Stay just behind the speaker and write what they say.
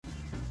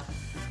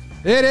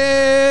It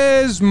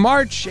is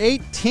March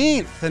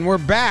 18th, and we're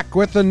back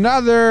with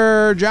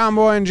another John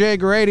Boy and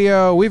Jake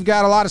Radio. We've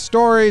got a lot of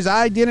stories.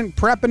 I didn't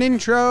prep an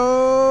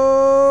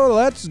intro.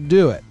 Let's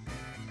do it.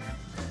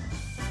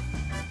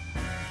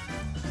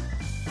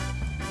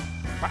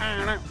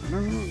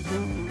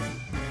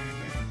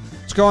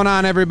 What's going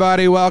on,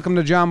 everybody? Welcome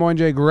to John Boy and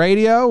Jake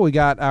Radio. We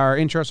got our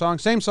intro song.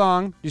 Same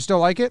song. Do you still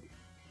like it?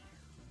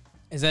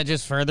 Is that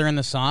just further in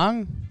the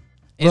song?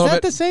 Is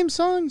that the same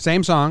song?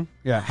 Same song.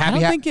 Yeah. I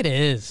don't think it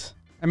is.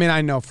 I mean,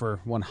 I know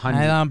for 100.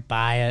 I don't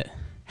buy it.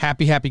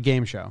 Happy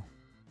Game Show.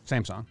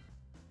 Same song.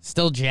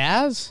 Still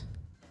jazz?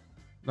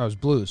 No, it was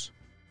blues.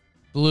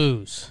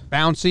 Blues.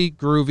 Bouncy,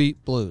 groovy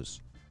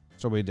blues.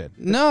 That's what we did.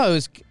 No,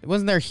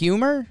 wasn't there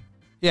humor?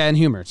 Yeah, and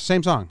humor. It's the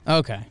same song.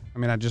 Okay. I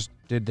mean, I just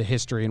did the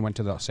history and went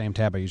to the same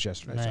tab I used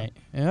yesterday. Right.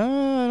 I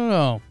don't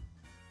know.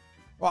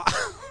 Well,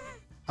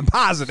 I'm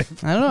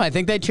positive. I don't know. I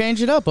think they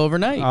changed it up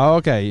overnight. Oh,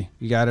 okay.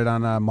 You got it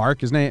on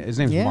Mark. His name's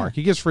Mark.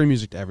 He gives free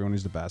music to everyone.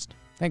 He's the best.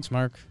 Thanks,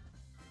 Mark.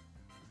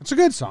 It's a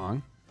good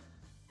song.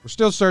 We're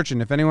still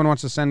searching. If anyone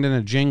wants to send in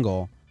a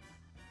jingle.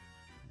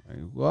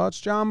 Well, it's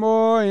John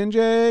Boy and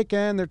Jake,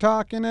 and they're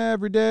talking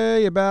every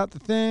day about the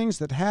things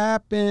that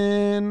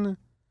happen.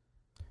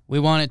 We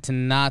want it to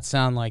not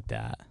sound like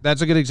that.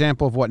 That's a good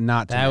example of what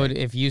not to make.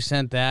 If you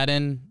sent that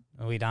in,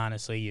 we'd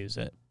honestly use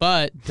it.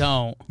 But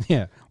don't.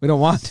 Yeah, we don't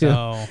want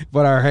to,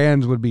 but our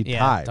hands would be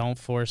tied. Don't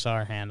force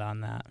our hand on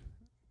that.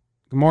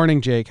 Good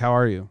morning, Jake. How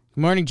are you?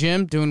 Good morning,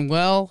 Jim. Doing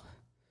well.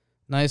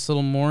 Nice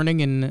little morning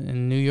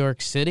in New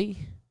York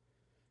City.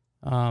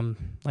 Going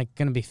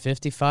to be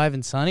 55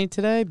 and sunny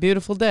today.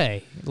 Beautiful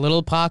day. Little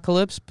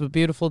apocalypse, but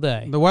beautiful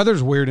day. The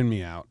weather's weirding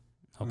me out.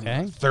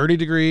 Okay. 30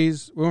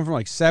 degrees. We went from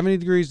like 70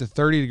 degrees to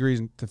 30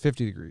 degrees to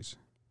 50 degrees.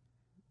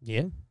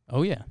 Yeah.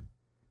 Oh, yeah.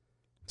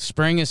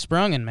 Spring is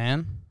sprungin',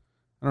 man.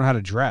 I don't know how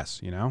to dress,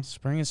 you know?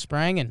 Spring is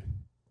sprangin'.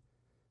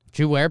 Did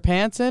you wear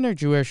pants in or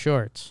did you wear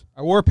shorts?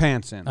 I wore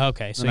pants in.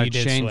 Okay, so and you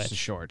did changed switch. to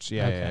shorts.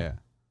 Yeah, Okay. yeah.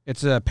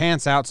 It's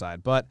pants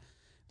outside, but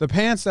the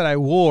pants that I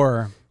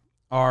wore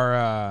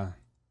are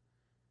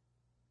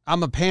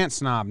I'm a pants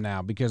snob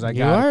now because I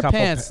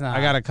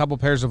got a couple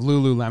pairs of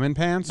Lululemon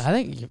pants. I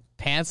think you're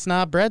pants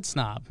snob, bread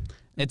snob.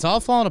 It's all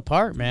falling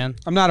apart, man.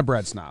 I'm not a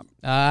bread snob.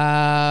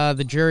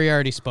 The jury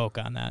already spoke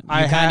on that.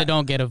 You kind of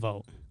don't get a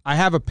vote. I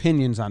have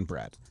opinions on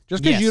bread.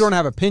 Just because you don't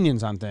have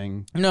opinions on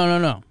things.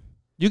 No.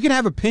 You can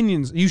have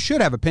opinions. You should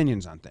have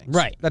opinions on things.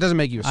 Right. That doesn't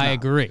make you a snob. I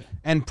agree.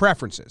 And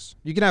preferences.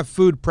 You can have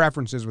food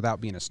preferences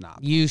without being a snob.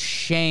 You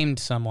shamed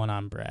someone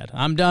on bread.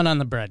 I'm done on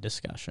the bread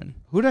discussion.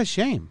 Who does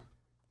shame?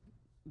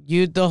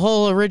 The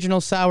whole original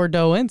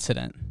sourdough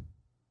incident.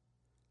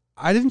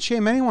 I didn't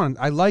shame anyone.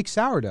 I like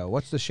sourdough.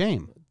 What's the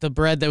shame? The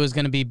bread that was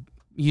going to be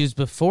used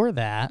before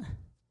that,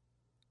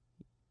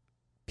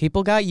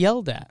 people got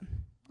yelled at.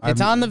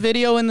 It's on the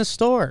video in the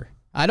store.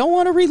 I don't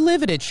want to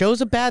relive it. It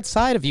shows a bad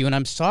side of you, and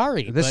I'm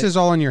sorry. This is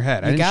all in your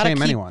head. I didn't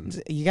shame anyone.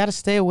 You got to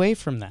stay away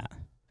from that.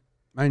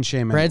 I didn't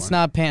shame anyone. Bread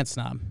snob, pants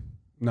snob.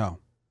 No.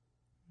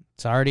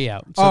 It's already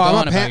out. So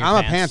I'm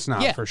a pants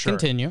snob for sure.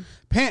 Continue.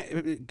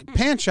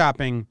 Pants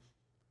shopping,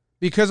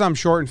 because I'm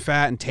short and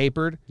fat and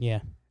tapered,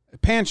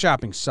 pants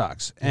shopping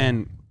sucks. Yeah.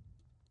 And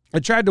I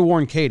tried to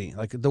warn Katie.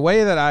 Like, the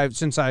way that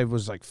since I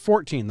was like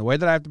 14, the way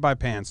that I have to buy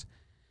pants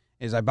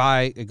is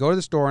I go to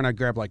the store and I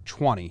grab like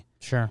 20.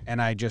 Sure.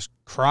 And I just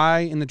cry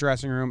in the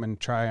dressing room and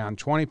try on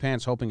 20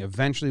 pants, hoping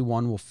eventually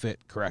one will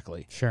fit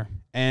correctly. Sure.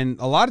 And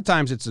a lot of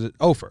times it's an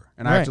offer,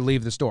 and I have to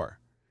leave the store.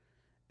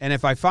 And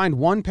if I find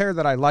one pair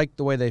that I like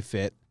the way they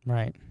fit,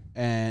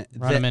 and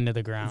run them into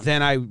the ground,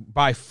 then I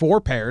buy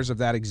 4 pairs of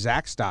that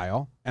exact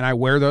style, and I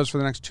wear those for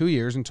the next 2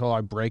 years until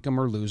I break them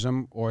or lose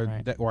them or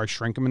I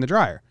shrink them in the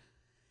dryer.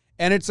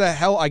 And it's a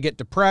hell. I get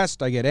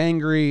depressed. I get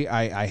angry.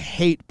 I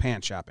hate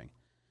pants shopping.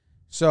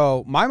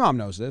 So my mom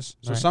knows this.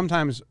 So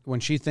sometimes when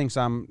she thinks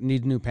I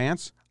need new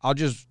pants, I'll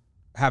just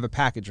have a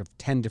package of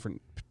 10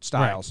 different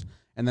styles,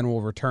 and then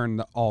we'll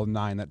return all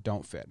 9 that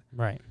don't fit.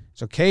 Right.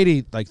 So Katie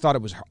thought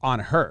it was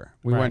on her.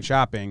 We went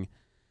shopping,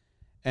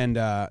 and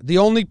the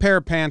only pair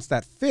of pants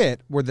that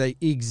fit were the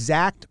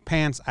exact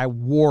pants I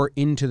wore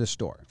into the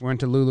store. We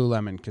went to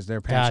Lululemon because their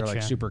pants are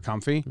like super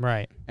comfy,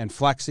 and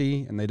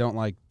flexy, and they don't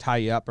like tie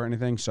you up or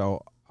anything.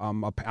 So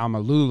I'm a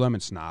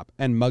Lululemon snob,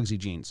 and Mugsy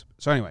jeans.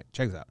 So anyway,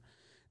 check this out.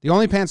 The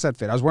only pants that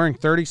fit, I was wearing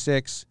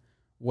 36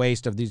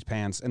 waist of these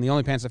pants, and the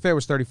only pants that fit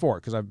was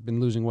 34 because I've been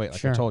losing weight,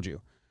 like I told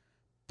you.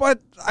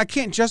 But I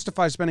can't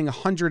justify spending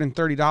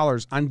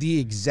 $130 on the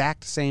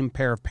exact same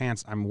pair of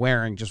pants I'm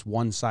wearing, just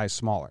one size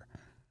smaller.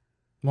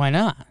 Why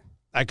not?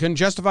 I couldn't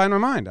justify it in my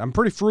mind. I'm a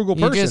pretty frugal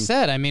person. You just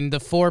said, the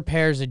 4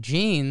 pairs of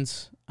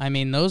jeans,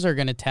 those are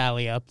going to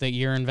tally up that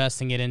you're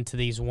investing it into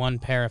these one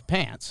pair of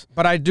pants.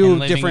 But I do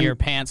living your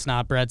pants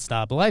snob, bread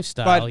snob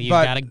lifestyle. You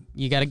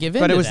gotta give in.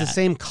 But it was the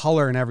same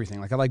color and everything.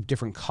 Like, I like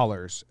different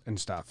colors and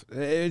stuff.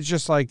 It's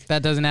just like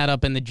that doesn't add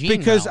up in the jeans.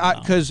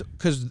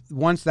 Because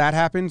once that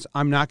happens,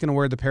 I'm not going to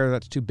wear the pair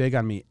that's too big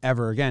on me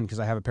ever again because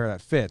I have a pair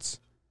that fits.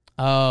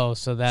 Oh,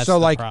 so that's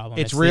the problem.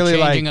 It's really the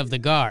changing of the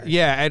guard.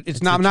 Yeah,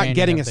 I'm not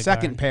getting a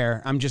second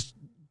pair. I'm just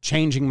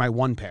changing my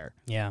one pair.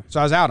 Yeah. So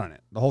I was out on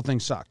it. The whole thing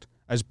sucked.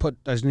 I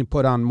just need to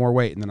put on more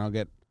weight, and then I'll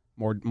get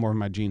more of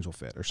my jeans will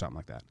fit or something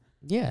like that.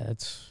 Yeah,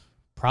 it's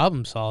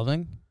problem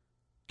solving.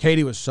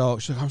 Katie was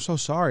she's like, I'm so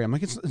sorry. I'm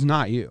like, it's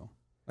not you.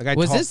 Like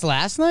Was this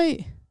last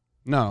night?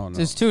 No. It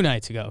was 2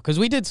 nights ago because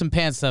we did some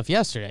pants stuff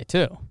yesterday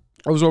too.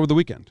 I was over the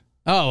weekend.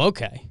 Oh,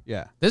 okay.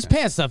 Yeah. This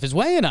pants stuff is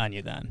weighing on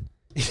you then.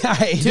 Yeah,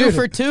 2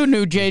 for 2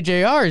 new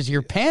JJRs.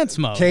 Your pants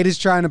mode. Katie's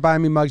trying to buy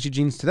me Muggsy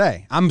jeans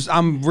today. I'm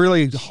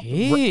really.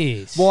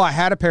 Jeez. Well, I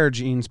had a pair of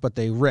jeans, but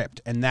they ripped,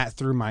 and that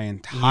threw my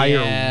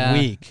entire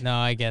week. No,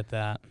 I get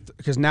that.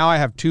 Because now I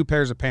have 2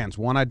 pairs of pants.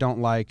 One I don't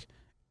like.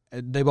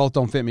 They both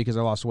don't fit me because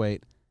I lost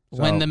weight.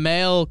 So. When the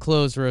male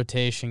clothes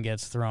rotation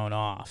gets thrown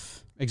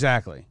off,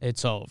 exactly,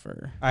 it's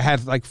over. I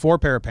had like 4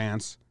 pair of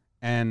pants,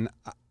 and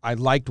I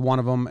liked one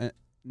of them.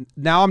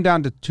 Now I'm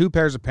down to 2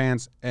 pairs of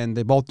pants, and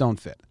they both don't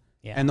fit.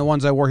 Yeah. And the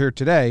ones I wore here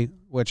today,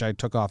 which I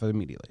took off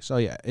immediately. So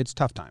yeah, it's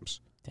tough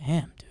times.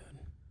 Damn, dude.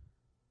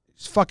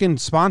 Just fucking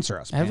sponsor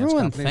us.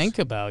 Everyone think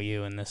about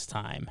you in this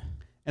time.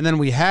 And then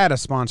we had a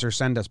sponsor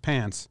send us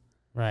pants.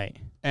 Right.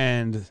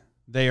 And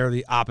they are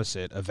the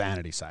opposite of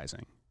vanity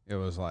sizing. It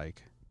was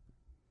like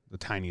the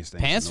tiniest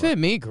thing. Pants fit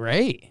me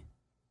great.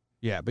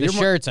 Yeah, but the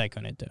shirts I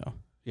couldn't do.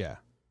 Yeah.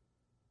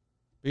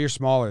 But you're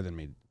smaller than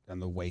me in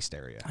the waist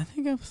area. I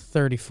think I'm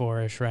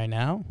 34-ish right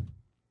now.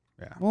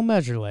 Yeah. We'll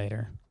measure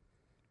later.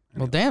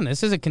 Well, damn,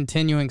 this is a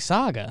continuing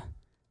saga.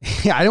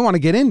 Yeah, I didn't want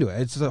to get into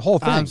it. It's the whole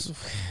thing.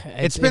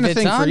 It's been a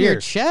thing for years. It's on your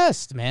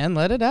chest, man.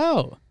 Let it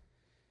out.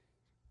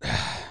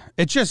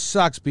 It just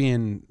sucks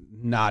being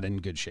not in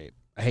good shape.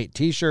 I hate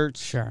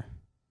T-shirts. Sure.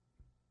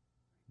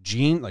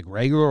 Like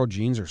regular old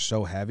jeans are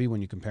so heavy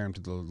when you compare them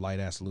to the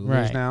light-ass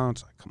Lulus now.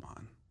 It's like, come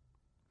on.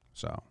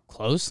 So.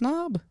 Clothes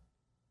snob?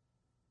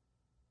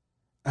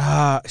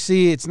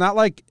 See, it's not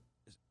like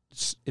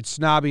it's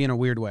snobby in a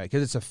weird way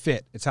because it's a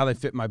fit. It's how they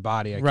fit my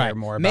body. I care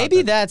more about.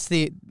 Maybe that's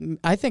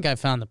I think I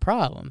found the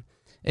problem.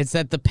 It's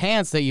that the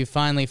pants that you've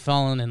finally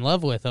fallen in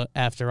love with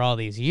after all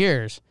these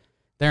years,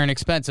 they're an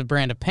expensive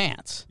brand of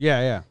pants.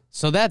 Yeah.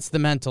 So that's the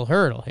mental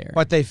hurdle here.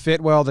 But they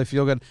fit well. They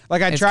feel good.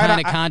 Like it's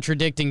kind of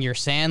contradicting your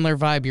Sandler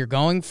vibe you're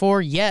going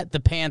for, yet the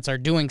pants are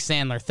doing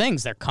Sandler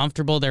things. They're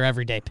comfortable. They're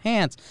everyday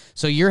pants.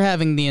 So you're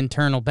having the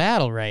internal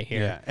battle right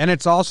here. Yeah, and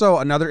it's also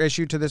another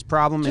issue to this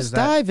problem Just is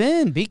that dive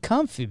in. Be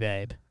comfy,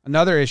 babe.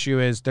 Another issue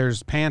is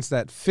there's pants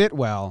that fit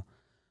well,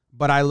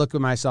 but I look at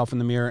myself in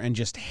the mirror and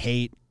just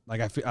hate. Like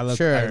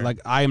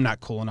I am not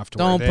cool enough to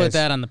wear this. Don't put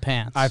that on the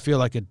pants. I feel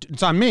like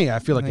it's on me. I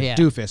feel like a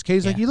doofus.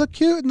 Katie's like, you look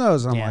cute in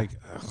those. I'm like,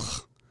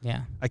 ugh.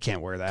 Yeah. I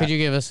can't wear that. Could you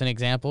give us an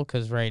example?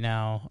 Because right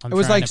now it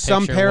was like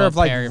some pair of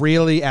like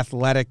really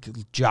athletic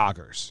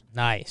joggers.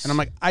 Nice. And I'm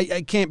like,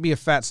 I can't be a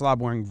fat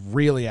slob wearing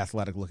really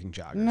athletic looking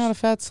joggers. You're not a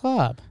fat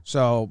slob.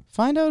 So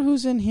find out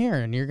who's in here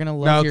and you're going to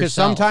love yourself. No, because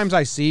sometimes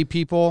I see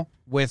people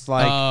with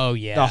like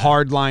the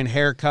hard line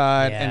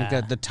haircut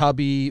and the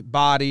tubby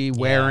body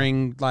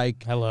wearing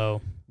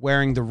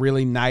wearing the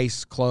really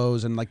nice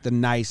clothes and like the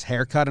nice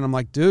haircut. And I'm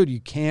like, dude, you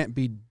can't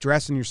be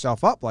dressing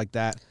yourself up like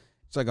that.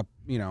 It's like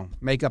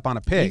makeup on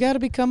a pig. You got to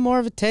become more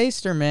of a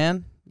taster,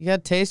 man. You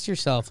got to taste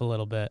yourself a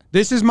little bit.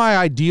 This is my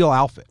ideal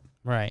outfit.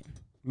 Right.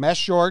 Mesh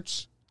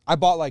shorts. I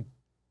bought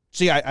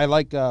I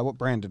like, what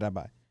brand did I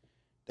buy?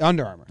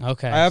 Under Armour.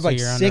 Okay. I have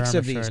 6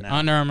 of these now.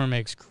 Under Armour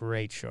makes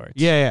great shorts.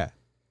 Yeah.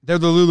 They're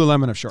the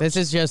Lululemon of shorts. This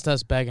is just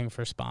us begging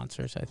for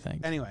sponsors, I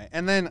think. Anyway,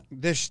 and then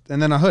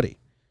a hoodie.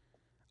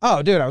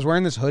 Oh, dude, I was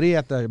wearing this hoodie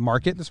at the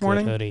market this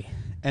morning. Good hoodie.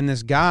 And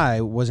this guy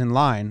was in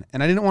line,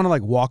 and I didn't want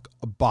to walk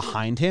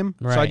behind him,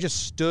 right. So I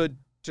just stood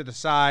to the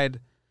side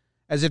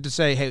as if to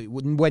say, hey,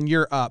 when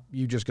you're up,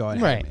 you just go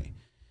ahead of me.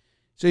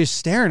 So he's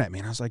staring at me,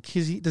 and I was like,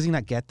 does he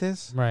not get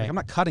this? Right. Like, I'm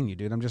not cutting you,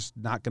 dude. I'm just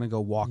not going to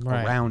go walk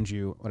around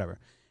you, whatever.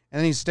 And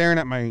then he's staring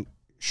at my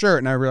shirt,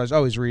 and I realized,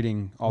 he's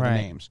reading all the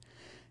names.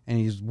 And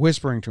he's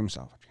whispering to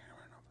himself,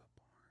 Chairman of the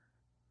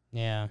board.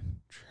 Yeah.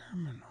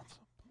 Chairman of the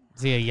board.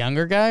 Is he a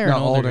younger guy or an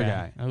older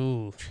guy?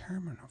 Ooh.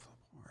 Chairman of the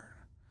board.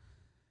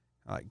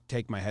 I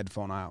take my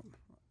headphone out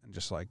and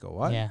just go,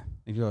 what? Yeah.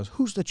 And he goes,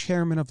 who's the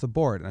chairman of the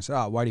board? And I said,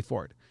 Whitey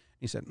Ford.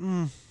 He said,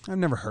 I've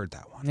never heard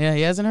that one. Yeah,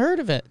 he hasn't heard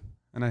of it.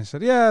 And I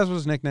said, yeah, this was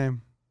his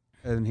nickname.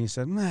 And he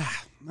said, I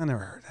never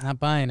heard that. Not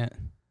buying it.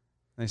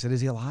 And I said,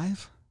 is he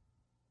alive?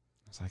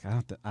 I was like, I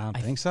don't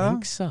think so. I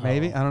think so.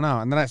 Maybe. I don't know.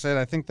 And then I said,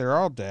 I think they're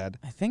all dead.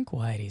 I think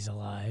Whitey's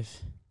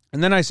alive.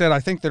 And then I said, I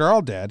think they're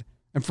all dead.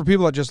 And for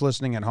people that are just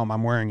listening at home,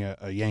 I'm wearing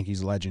a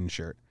Yankees Legend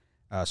shirt,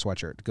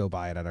 sweatshirt. Go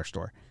buy it at our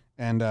store.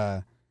 And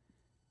I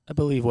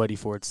believe Whitey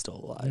Ford's still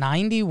alive.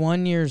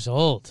 91 years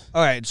old.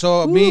 All right.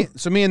 So me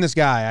and this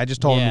guy, I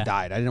just told him he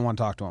died. I didn't want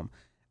to talk to him.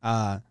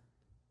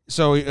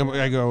 So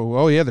I go,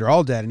 oh yeah, they're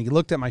all dead. And he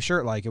looked at my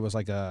shirt like it was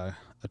like a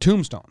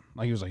tombstone.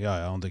 Like he was like, yeah,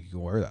 I don't think you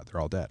can wear that.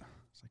 They're all dead. I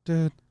was like,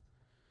 dude,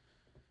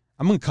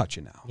 I'm going to cut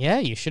you now. Yeah,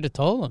 you should have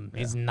told him. Yeah.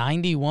 He's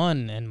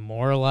 91 and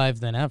more alive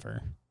than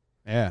ever.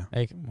 Yeah.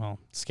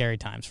 Scary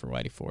times for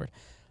Whitey Ford.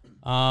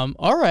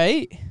 All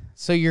right.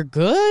 So you're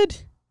good?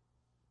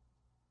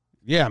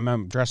 Yeah,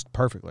 I'm dressed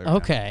perfectly.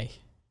 Okay.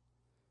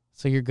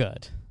 So you're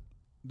good.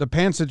 The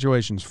pants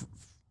situation's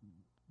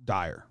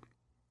dire.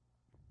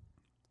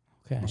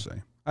 Okay. We'll see.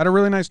 I had a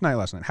really nice night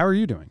last night. How are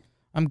you doing?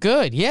 I'm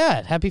good.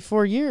 Yeah. Happy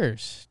 4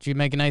 years. Did you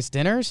make a nice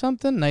dinner or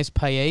something? Nice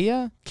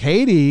paella?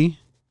 Katie,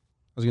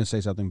 I was going to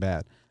say something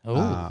bad. Oh.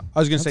 I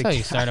was going to say. That's how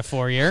you start a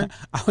 4-year.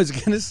 I was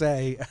going to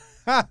say.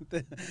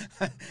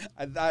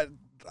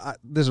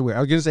 This is weird.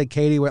 I was going to say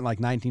Katie went like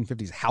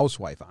 1950s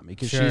housewife on me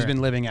because Sure. she's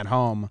been living at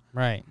home.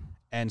 Right.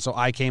 And so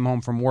I came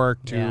home from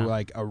work to Yeah.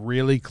 like a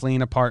really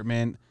clean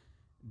apartment.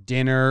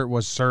 Dinner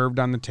was served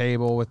on the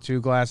table with 2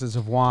 glasses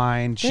of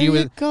wine. There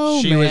you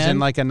go, she was in man.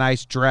 like a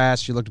nice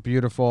dress. She looked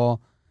beautiful.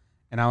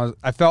 And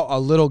I felt a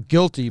little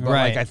guilty, but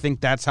Right. like I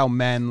think that's how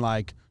men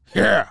like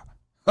back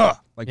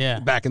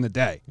in the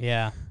day.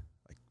 Yeah.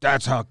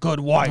 That's a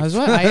good wife.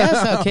 I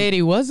asked how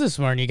Katie was this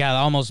morning. You got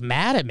almost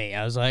mad at me.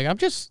 I was like, I'm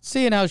just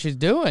seeing how she's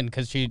doing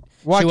because she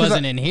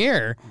wasn't in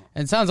here.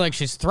 And it sounds like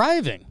she's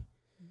thriving.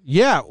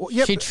 Yeah,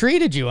 She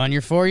treated you on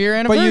your 4-year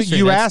but anniversary.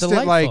 you That's asked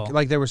delightful. it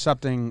like there was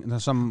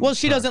some. Well,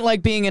 she doesn't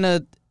like being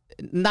in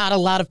not a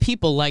lot of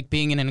people like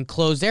being in an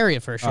enclosed area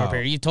for a short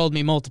period. You told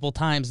me multiple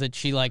times that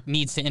she like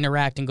needs to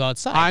interact and go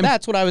outside.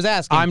 That's what I was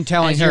asking. I'm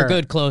telling as her your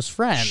good close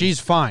friend. She's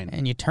fine.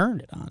 And you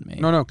turned it on me.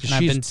 No, because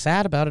I've been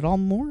sad about it all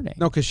morning.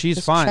 No, because she's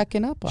Just fine.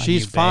 checking up on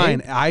she's you, fine.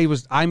 babe.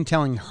 I'm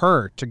telling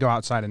her to go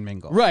outside and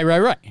mingle.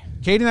 Right.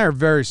 Katie and I are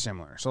very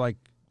similar. So like,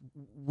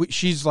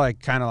 she's like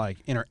kind of like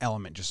in her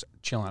element, just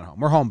chilling at home.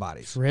 We're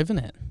homebodies. Driven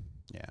it.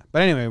 Yeah.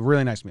 But anyway,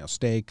 really nice meal.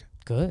 Steak,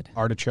 Good.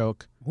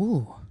 artichoke.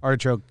 Ooh.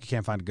 Artichoke, you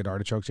can't find good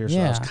artichokes here, so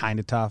that was Yeah. kind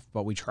of tough.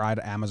 But we tried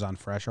Amazon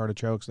fresh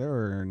artichokes. They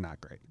were not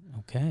great.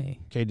 Okay.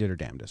 Katie did her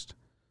damnedest.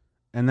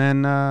 And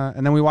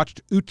then we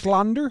watched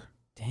Outlander.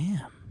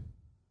 Damn.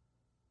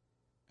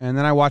 And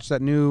then I watched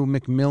that new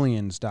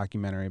McMillions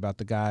documentary about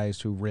the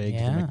guys who rigged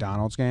the Yeah.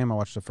 McDonald's game. I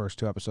watched the first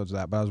 2 episodes of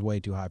that, but I was way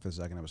too high for the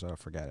second episode. I'll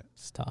forget it.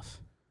 It's tough.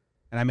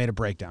 And I made a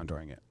breakdown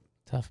during it.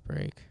 Tough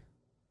break.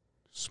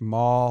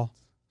 Small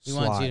He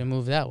slide. wants you to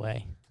move that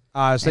way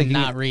I was and thinking.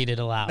 not read it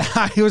aloud.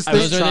 I was I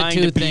was Those are the trying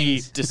two to be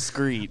things.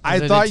 discreet. I Those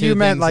are the thought you two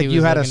meant things like he you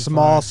was had a looking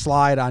small for.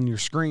 slide on your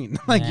screen.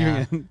 Like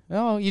Yeah. you.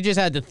 No, you just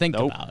had to think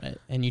Nope. about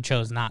it, and you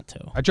chose not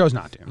to. I chose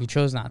not to. You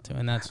chose not to,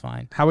 and that's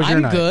fine. How was your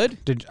I'm night?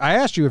 good. Did I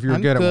asked you if you were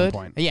I'm good, good at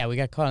one point? Yeah, we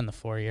got caught in the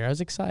 4-year. I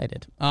was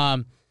excited.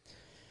 My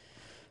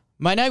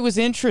night was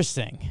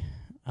interesting.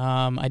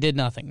 I did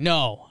nothing.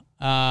 No.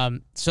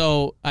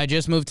 So I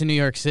just moved to New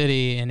York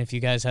City, and if you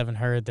guys haven't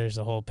heard, there's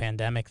a whole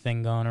pandemic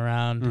thing going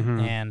around,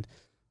 and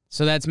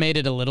so that's made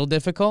it a little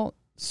difficult.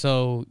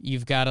 So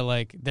you've got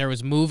to there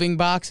was moving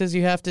boxes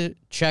you have to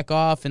check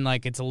off, and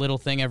it's a little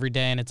thing every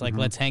day, and it's like,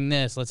 let's hang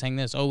this.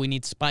 Oh, we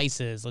need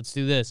spices. Let's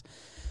do this.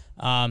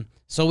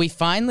 So we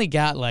finally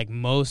got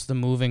most of the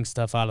moving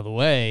stuff out of the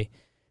way.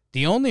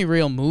 The only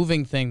real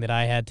moving thing that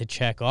I had to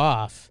check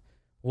off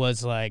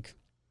was and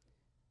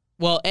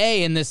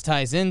this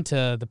ties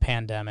into the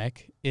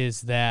pandemic,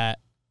 is that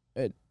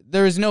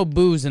there is no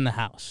booze in the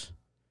house.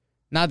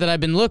 Not that I've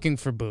been looking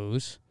for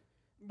booze.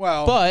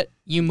 Well, But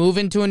you move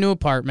into a new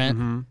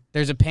apartment,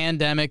 there's a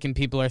pandemic, and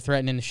people are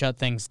threatening to shut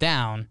things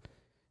down.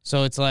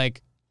 So it's I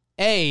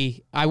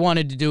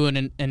wanted to do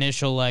an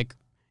initial,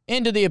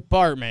 into the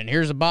apartment.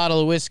 Here's a bottle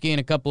of whiskey and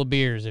a couple of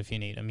beers if you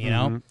need them, you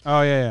know?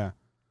 Oh yeah.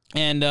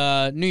 And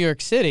New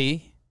York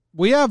City,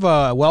 We have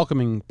a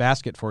welcoming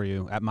basket for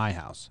you at my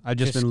house. I've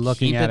just been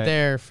looking keep at it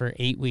there for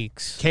 8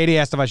 weeks. Katie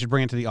asked if I should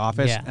bring it to the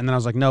office, Yeah. and then I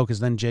was like, no, because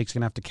then Jake's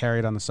gonna have to carry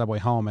it on the subway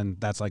home, and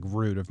that's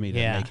rude of me to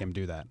Yeah. make him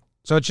do that.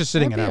 So it's just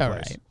sitting It'll at be our all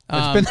place.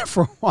 right. It's been there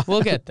for a while.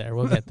 We'll get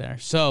there.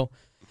 So,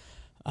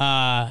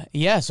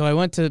 so I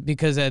went to,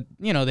 because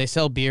they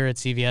sell beer at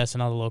CVS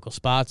and all the local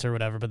spots or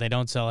whatever, but they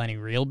don't sell any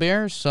real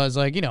beers. So I was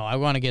like, I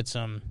want to get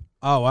some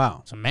Oh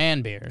wow.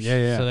 man beers.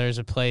 Yeah. So there's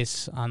a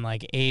place on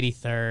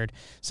 83rd.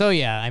 So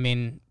yeah, I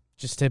mean,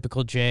 just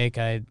typical Jake.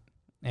 I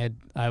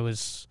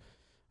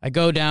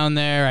go down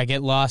there, I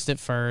get lost at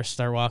first,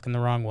 start walking the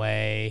wrong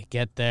way,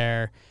 get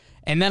there,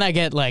 and then I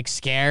get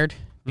scared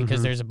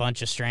because there's a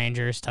bunch of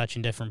strangers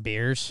touching different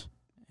beers,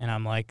 and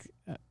I'm like,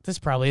 this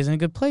probably isn't a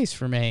good place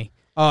for me.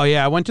 Oh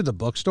yeah, I went to the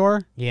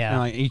bookstore.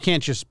 Yeah. And, you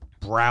can't just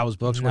browse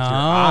books with your No.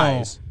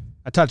 eyes.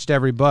 I touched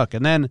every book,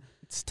 and then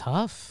It's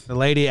tough. the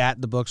lady at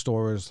the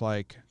bookstore was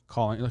talking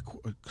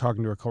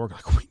to her coworker,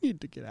 we need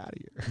to get out of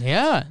here.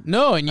 Yeah.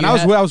 No, and And I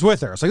was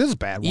with her. I was like, this is a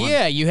bad one.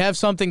 yeah, you have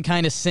something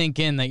kind of sink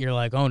in that you're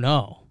like, oh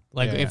no.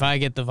 Yeah, If yeah. I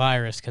get the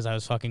virus because I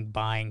was fucking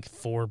buying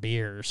 4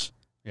 beers,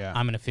 Yeah.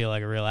 I'm going to feel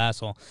like a real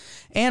asshole.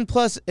 And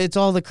plus, it's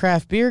all the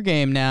craft beer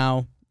game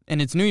now,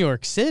 and it's New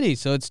York City,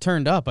 so it's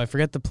turned up. I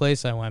forget the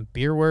place I went,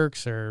 Beer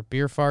Works or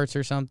Beer Farts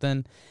or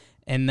something.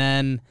 And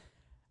then,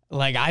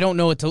 I don't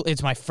know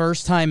it's my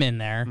first time in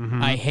there.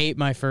 I hate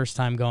my first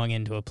time going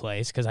into a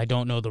place because I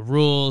don't know the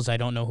rules. I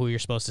don't know who you're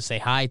supposed to say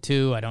hi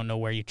to. I don't know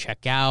where you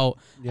check out.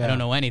 Yeah. I don't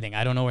know anything.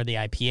 I don't know where the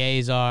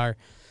IPAs are.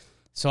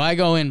 So I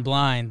go in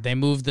blind. They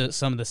moved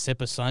some of the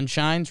Sip of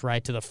Sunshines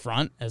right to the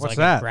front as What's a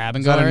that? grab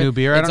and Is go. that a new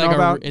beer I It's don't know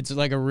about? It's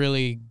a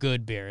really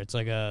good beer. It's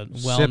a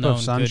Sip well-known of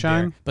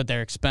Sunshine? good beer, but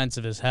they're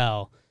expensive as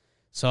hell.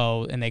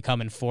 So, and they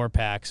come in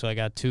 4-packs. So I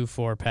got 2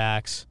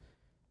 4-packs.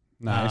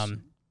 Nice.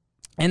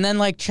 And then,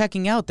 like,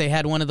 checking out, they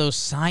had one of those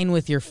sign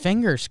with your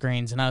finger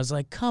screens, and I was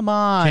like, come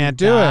on, Can't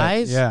do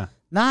guys. it. Yeah.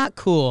 Not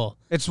cool.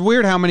 It's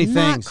weird how many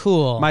Not things.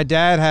 cool. My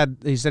dad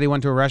he said he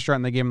went to a restaurant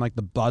and they gave him like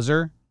the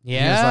buzzer. Yeah.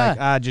 And he was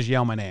like, just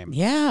yell my name.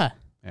 Yeah.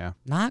 Yeah.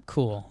 Not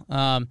cool.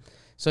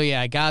 So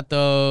yeah, I got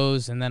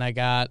those, and then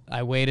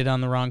I waited on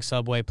the wrong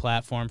subway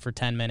platform for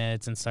 10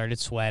 minutes and started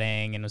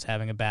sweating and was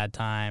having a bad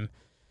time.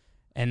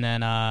 And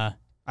then I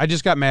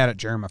just got mad at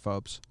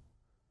germaphobes.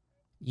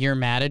 you're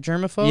mad at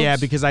germaphobes? Yeah,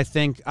 because I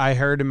think I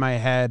heard in my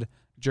head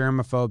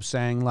germaphobes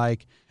saying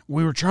like,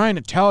 we were trying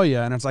to tell you,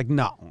 and it's like,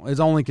 no, it's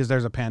only because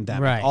there's a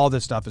pandemic. Right. All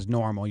this stuff is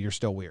normal. You're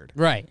still weird.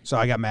 Right. So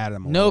I got mad at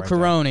them. No right there.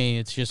 corona,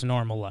 it's just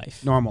normal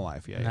life. Normal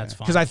life, yeah. And that's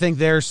fine. Because I think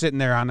they're sitting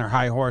there on their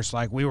high horse,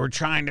 like we were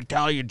trying to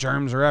tell you,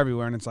 germs are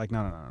everywhere, and it's like,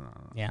 no.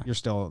 Yeah. You're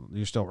still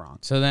wrong.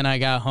 So then I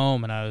got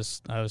home and I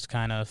was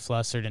kind of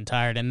flustered and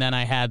tired, and then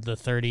I had the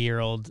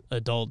 30-year-old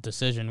adult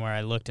decision where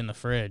I looked in the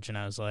fridge and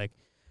I was like,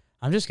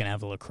 I'm just gonna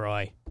have a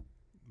LaCroix.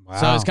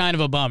 Wow. So it was kind of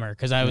a bummer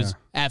because I was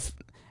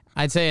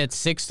I'd say at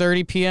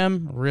 6:30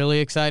 p.m. really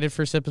excited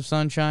for Sip of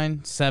Sunshine.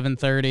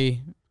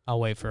 7:30,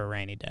 I'll wait for a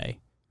rainy day,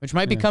 which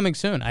might be coming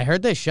soon. I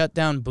heard they shut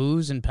down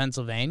booze in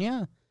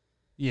Pennsylvania.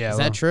 Yeah. Is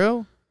that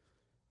true?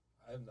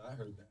 I have not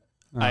heard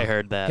that. I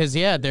heard that.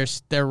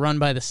 Because they're run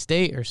by the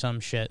state or some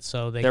shit,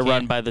 so They're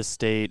run by the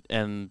state,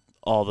 and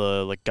all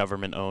the like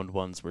government-owned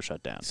ones were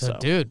shut down. So, So,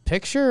 dude,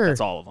 picture. that's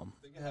all of them.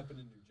 I think it happened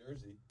in New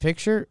Jersey.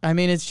 Picture. I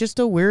mean, it's just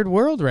a weird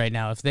world right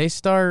now. If they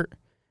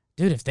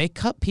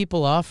cut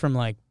people off from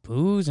like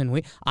booze and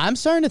weed, I'm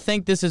starting to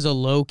think this is a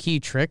low key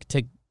trick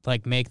to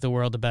like make the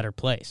world a better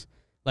place.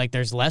 Like,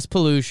 there's less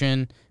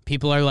pollution.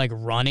 People are like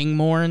running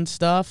more and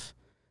stuff.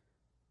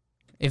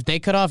 If they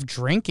cut off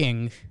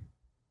drinking,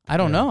 I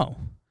don't know.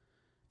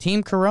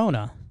 Team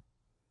Corona.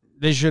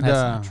 They should.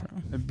 That's not true.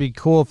 It'd be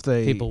cool if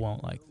they People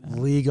won't like that.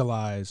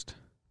 legalized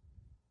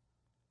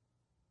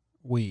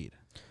weed.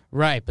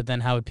 Right, but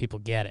then how would people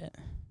get it?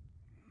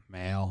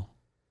 Mail.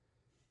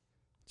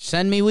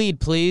 Send me weed,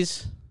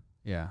 please.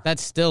 Yeah.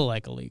 That's still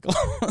like illegal.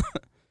 Oh,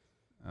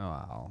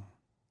 wow.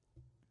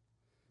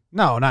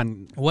 No, not.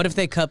 What if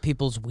they cut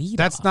people's weed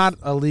That's off? not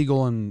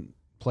illegal in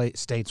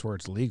states where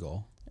it's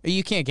legal.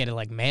 You can't get it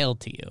like mailed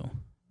to you.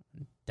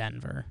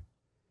 Denver.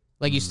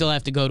 Like, you still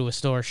have to go to a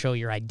store, show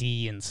your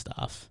ID and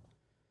stuff.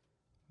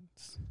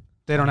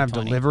 They don't have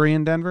 2020. delivery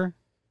in Denver.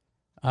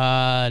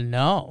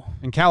 No.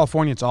 In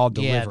California, it's all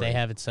delivery. Yeah, they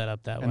have it set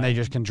up that way. and they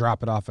just can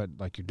drop it off at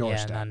like your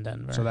doorstep. Yeah, not in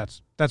Denver. So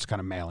that's kind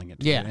of mailing it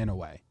to Yeah. you in a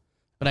way.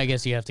 But I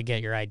guess you have to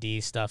get your ID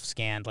stuff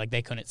scanned. Like,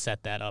 they couldn't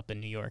set that up in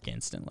New York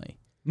instantly.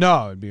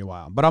 No, it'd be a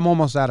while. But I'm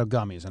almost out of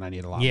gummies, and I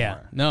need a lot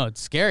more. No, it's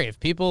scary. If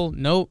people,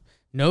 no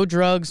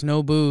drugs,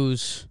 no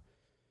booze,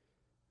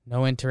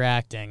 no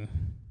interacting.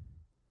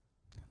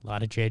 A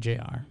lot of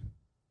JJR.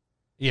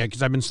 Yeah,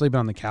 because I've been sleeping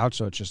on the couch,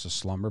 so it's just a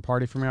slumber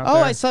party for me out Oh,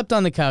 there. I slept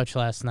on the couch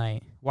last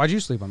night. Why'd you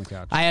sleep on the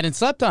couch? I hadn't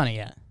slept on it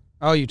yet.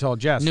 Oh, you told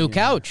Jess. New You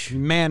couch. You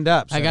manned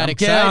up. I said, got "I'm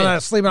excited. getting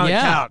on sleeping on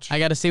yeah, the couch. I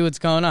got to see what's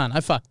going on.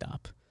 I fucked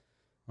up.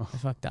 Oh. I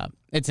fucked up.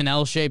 It's an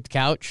L-shaped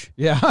couch,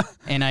 Yeah.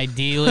 and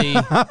ideally,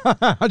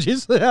 How'd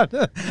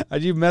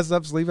you mess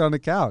up sleeping on the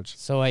couch?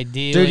 so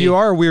ideally, Dude, you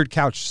are a weird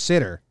couch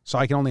sitter, so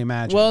I can only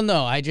imagine. Well,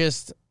 no, I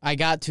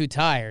got too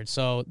tired.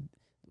 So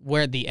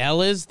where the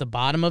L is, the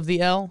bottom of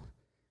the L,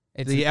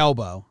 it's the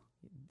elbow.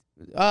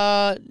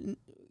 Yeah,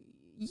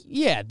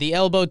 the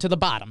elbow to the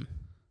bottom,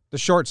 The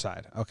short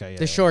side. Okay, yeah.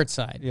 the short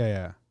side.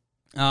 Yeah.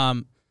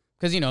 Because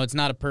it's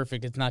not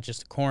it's not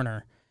just a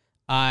corner.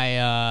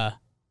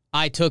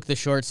 I took the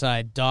short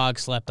side. Dog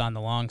slept on the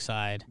long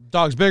side,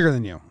 Dog's bigger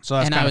than you, so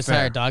that's and kind I of was fair.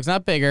 tired. Dog's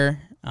not bigger.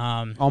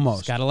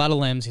 Almost. He's got a lot of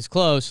limbs. He's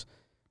close,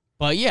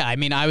 but yeah, I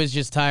mean, I was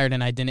just tired,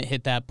 and I didn't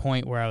hit that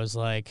point where I was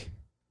like,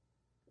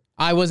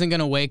 I wasn't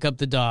gonna wake up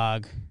the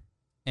dog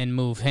and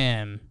move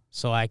him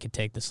so I could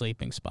take the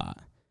sleeping spot.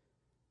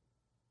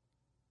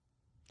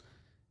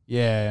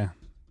 Yeah.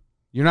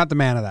 You're not the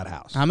man of that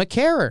house. I'm a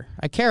carer.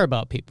 I care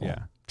about people.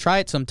 Yeah. Try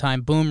it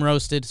sometime. Boom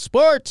roasted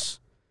sports.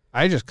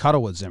 I just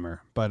cuddle with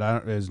Zimmer, but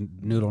is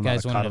Noodle You not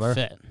guys a wouldn't cuddler? have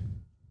fit.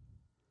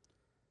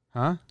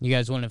 Huh? You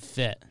guys wouldn't have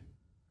fit.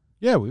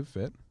 Yeah, we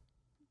fit.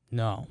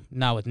 No,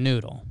 not with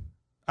Noodle.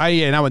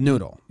 Not with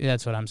Noodle.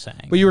 That's what I'm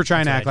saying. But you were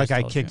trying to That's act what like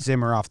I just kicked told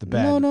Zimmer off the you.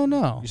 bed.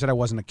 No. You said I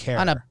wasn't a carer.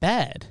 On a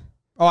bed.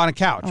 Oh, on a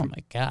couch. Oh,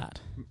 my God.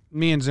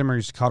 Me and Zimmer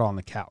used to cuddle on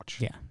the couch.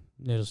 Yeah.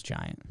 Noodle's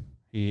giant.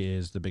 He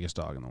is the biggest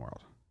dog in the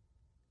world.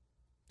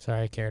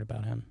 Sorry I cared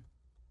about him.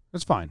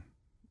 That's fine.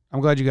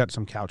 I'm glad you got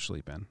some couch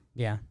sleep in.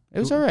 Yeah. It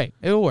was all right.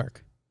 It'll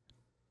work.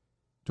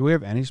 Do we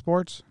have any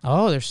sports?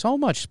 Oh, there's so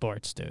much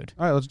sports, dude.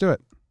 All right, let's do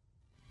it.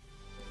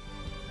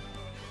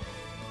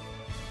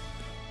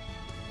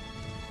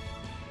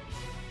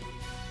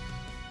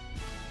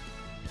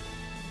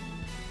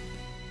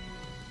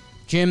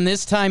 Jim,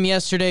 this time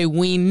yesterday,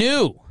 we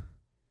knew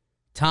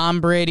Tom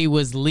Brady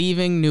was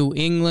leaving New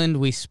England.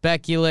 We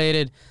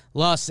speculated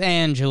Los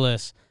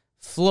Angeles,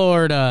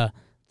 Florida,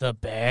 the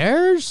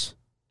Bears.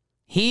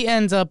 He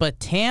ends up a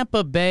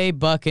Tampa Bay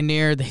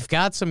Buccaneer. They've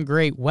got some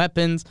great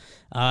weapons.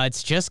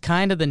 It's just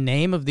kind of the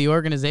name of the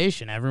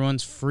organization.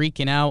 Everyone's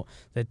freaking out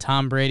that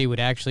Tom Brady would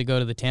actually go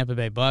to the Tampa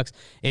Bay Bucs.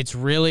 It's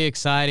really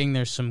exciting.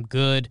 There's some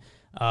good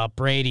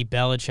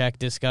Brady-Belichick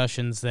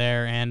discussions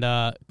there, and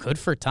good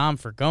for Tom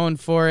for going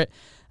for it.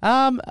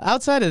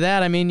 Outside of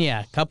that, I mean,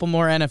 yeah, a couple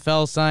more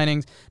NFL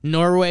signings.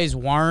 Norway's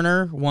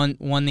Warner won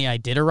the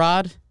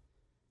Iditarod.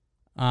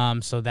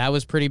 So that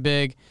was pretty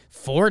big.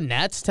 4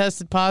 Nets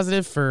tested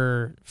positive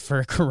for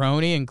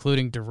Corona,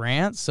 including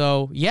Durant.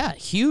 So, yeah,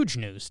 huge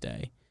news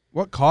day.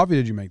 What coffee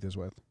did you make this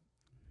with?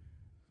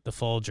 The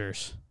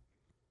Folgers.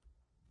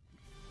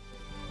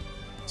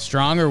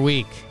 Strong or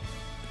weak?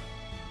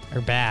 Or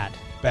bad?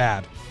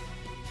 Bad.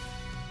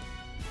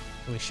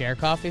 Do we share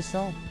coffee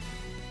still?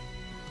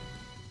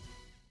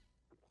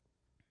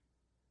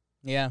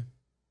 Yeah.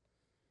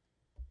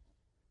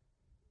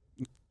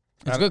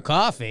 It's good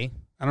coffee.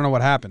 I don't know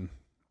what happened.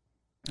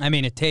 I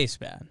mean, it tastes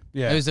bad.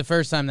 Yeah. It was the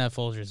first time that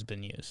Folgers has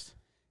been used.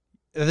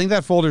 I think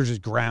that Folgers is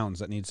grounds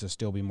that needs to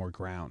still be more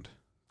ground.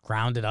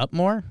 Ground it up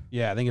more?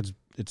 Yeah, I think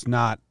it's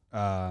not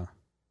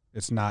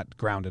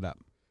grounded up.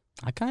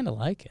 I kind of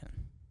like it.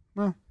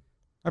 Well,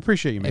 I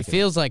appreciate you making It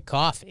feels like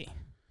coffee.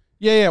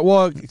 Yeah,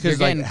 well, because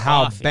like getting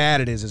how coffee.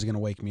 bad it is going to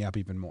wake me up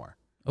even more.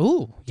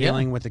 Ooh, yeah.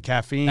 Dealing with the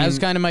caffeine. That was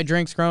kind of my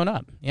drinks growing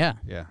up. Yeah.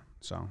 Yeah,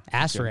 so.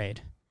 Acerade.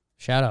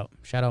 Shout out,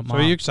 Mom. So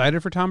are you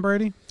excited for Tom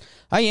Brady?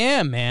 I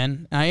am,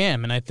 man. I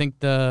am, and I think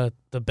the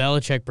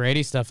Belichick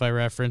Brady stuff I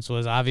referenced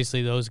was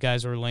obviously those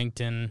guys were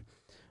linked in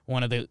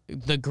one of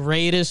the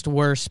greatest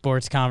worst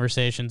sports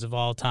conversations of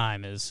all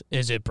time. Is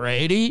it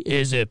Brady?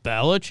 Is it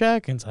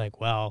Belichick? And it's like,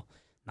 well,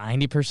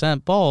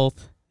 90%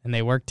 both, and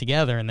they worked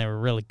together and they were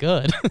really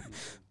good.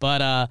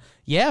 But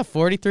yeah,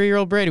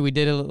 43-year-old Brady. We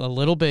did a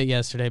little bit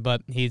yesterday,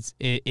 but it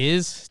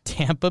is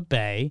Tampa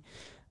Bay.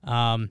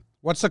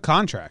 What's the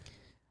contract?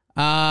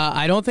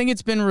 I don't think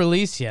it's been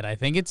released yet. I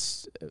think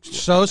it's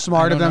So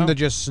smart of them know. to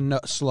just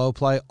slow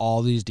play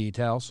all these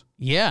details.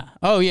 yeah.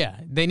 Oh yeah,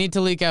 they need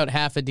to leak out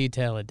half a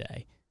detail a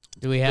day.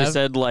 Do we They have?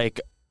 said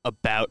like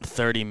about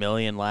 $30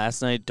 million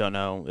last night. Don't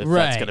know if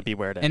Right. that's going to be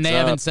where it ends and they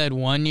up. haven't said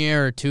 1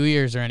 year or 2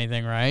 years or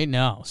anything, right?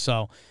 No.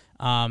 So,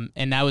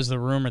 and that was the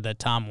rumor that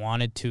Tom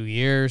wanted 2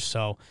 years.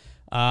 So,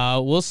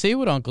 we'll see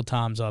what Uncle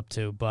Tom's up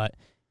to, but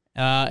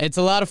it's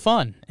a lot of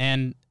fun.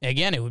 And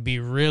again, it would be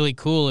really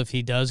cool if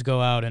he does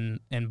go out and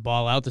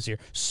ball out this year.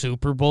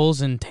 Super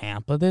Bowl's in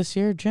Tampa this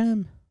year,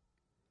 Jim?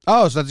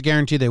 Oh, so that's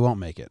guaranteed they won't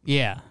make it.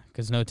 Yeah,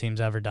 because no team's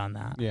ever done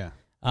that. Yeah.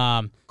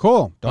 But,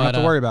 Cool. Don't have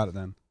to worry about it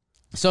then.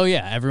 So,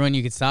 yeah, everyone,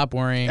 you could stop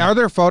worrying. Are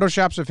there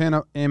photoshops of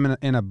him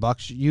in a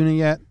Bucks uni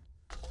yet?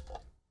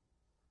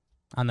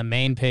 On the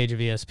main page of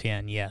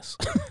ESPN, yes.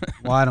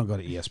 Well, I don't go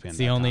to ESPN. It's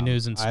the only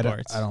news in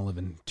sports. I don't live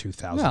in Well,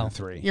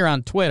 2003. you're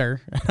on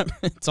Twitter.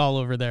 It's all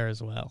over there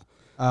as well.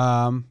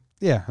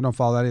 Yeah, I don't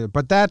follow that either.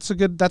 But that's a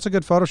good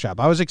Photoshop.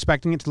 I was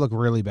expecting it to look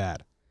really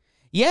bad.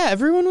 Yeah,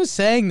 everyone was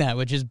saying that,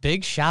 which is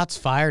big shots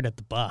fired at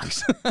the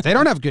Bucks. They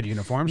don't have good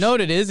uniforms. No,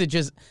 it is. It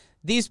just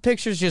these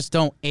pictures just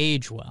don't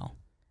age well.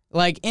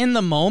 Like in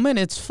the moment,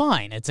 it's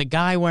fine. It's a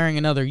guy wearing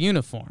another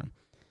uniform.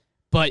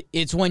 But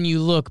it's when you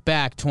look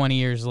back 20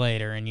 years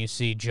later and you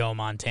see Joe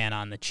Montana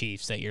on the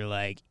Chiefs that you're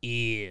like,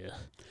 ew.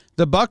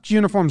 The Bucks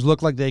uniforms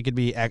look like they could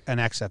be an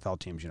XFL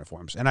team's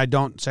uniforms, and I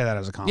don't say that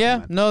as a Yeah,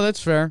 compliment. no,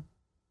 that's fair.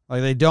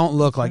 Like they don't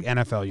look like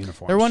NFL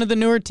uniforms. They're one of the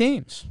newer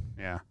teams.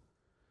 Yeah.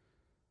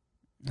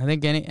 I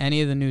think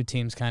any of the new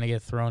teams kind of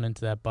get thrown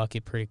into that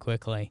bucket pretty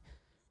quickly.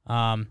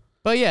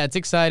 But yeah, it's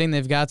exciting.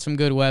 They've got some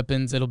good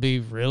weapons. It'll be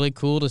really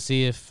cool to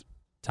see if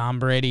Tom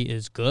Brady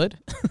is good.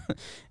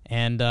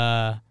 And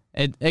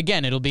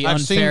it'll be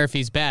unfair if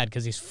he's bad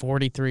because he's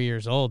 43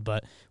 years old.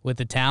 But with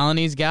the talent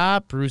he's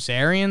got, Bruce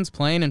Arians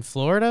playing in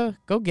Florida,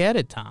 go get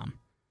it, Tom.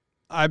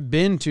 I've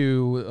been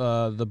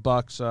to the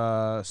Bucks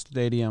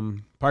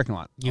stadium parking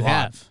lot. You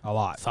have? A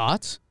lot.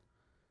 Thoughts?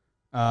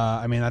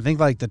 I mean, I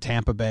think like the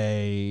Tampa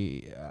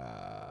Bay.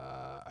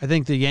 I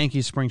think the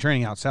Yankees spring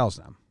training outsells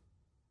them.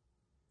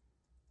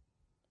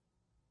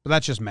 But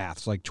that's just math.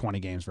 It's like 20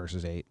 games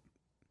versus 8.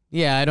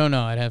 Yeah, I don't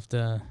know. I'd have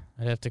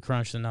to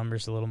crunch the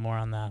numbers a little more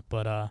on that.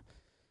 But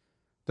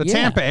the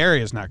Tampa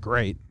area is not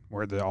great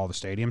where all the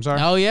stadiums are.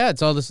 Oh yeah,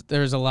 it's all this.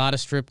 There's a lot of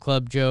strip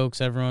club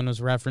jokes. Everyone was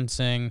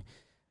referencing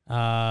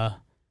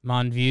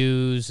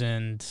Monviews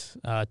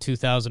and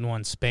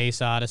 2001: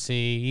 Space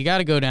Odyssey. You got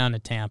to go down to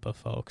Tampa,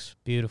 folks.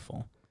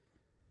 Beautiful.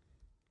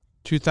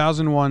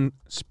 2001: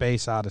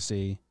 Space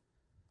Odyssey.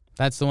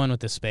 That's the one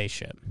with the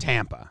spaceship.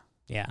 Tampa.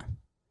 Yeah.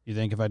 You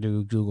think if I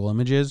do Google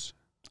Images?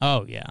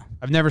 Oh yeah.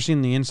 I've never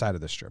seen the inside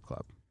of this strip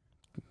club.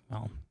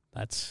 Well,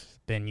 that's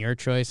been your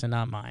choice and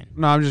not mine.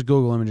 No, I'm just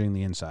Google imaging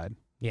the inside.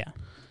 Yeah.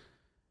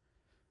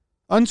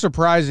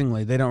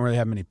 Unsurprisingly, they don't really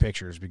have many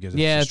pictures because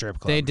it's a strip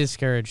club. They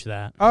discourage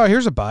that. Oh,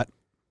 here's a butt.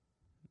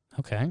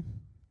 Okay.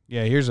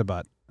 Yeah, here's a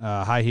butt.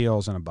 High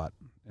heels and a butt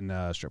in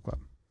the strip club.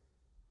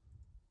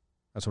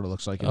 That's what it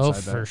looks like inside Oh,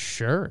 there. for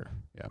sure.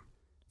 Yeah.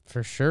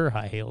 For sure,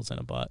 high heels and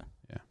a butt.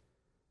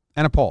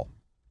 And a pole,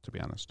 to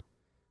be honest.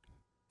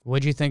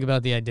 What'd you think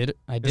about the I did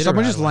Is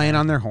someone just laying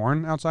on their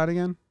horn outside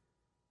again?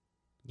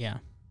 Yeah.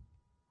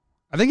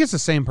 I think it's the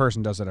same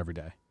person does it every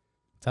day.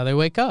 That's how they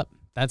wake up.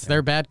 That's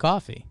their bad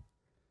coffee.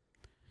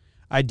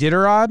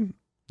 Iditarod.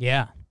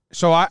 Yeah.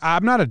 So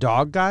I'm not a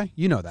dog guy.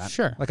 You know that.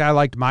 Sure. Like I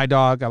liked my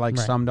dog. I like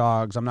Right. some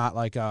dogs. I'm not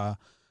like a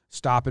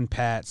stop and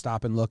pet,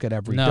 stop and look at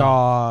every No.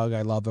 dog.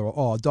 I love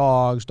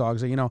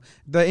dogs. You know,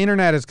 the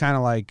internet has kind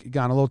of like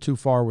gone a little too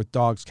far with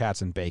dogs,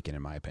 cats, and bacon,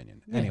 in my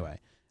opinion. Yeah. Anyway,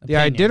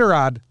 Opinion. the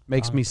Iditarod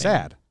makes Wrong me opinion.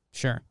 sad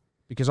Sure.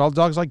 because all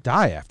dogs like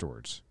die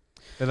afterwards.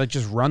 They like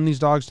just run these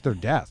dogs to their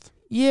death.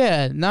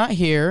 Yeah, not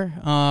here.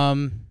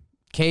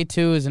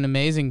 K2 is an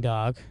amazing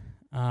dog.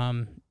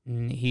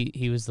 And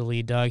he was the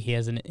lead dog. He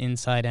has an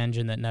inside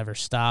engine that never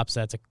stops.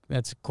 That's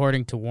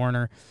according to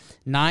Warner.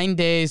 9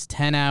 days,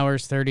 10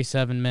 hours,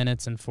 37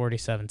 minutes, and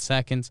 47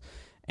 seconds.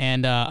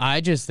 And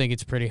I just think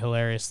it's pretty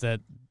hilarious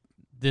that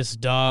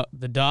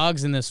the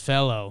dogs in this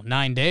fellow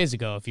 9 days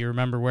ago, if you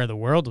remember where the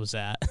world was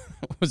at,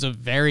 was a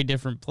very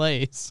different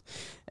place.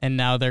 And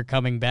now they're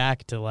coming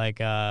back to like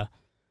a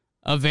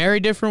very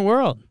different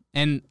world.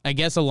 And I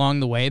guess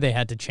along the way they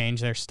had to change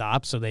their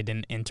stops so they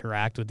didn't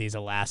interact with these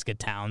Alaska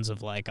towns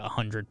of like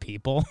 100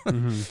 people.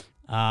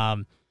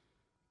 Mm-hmm.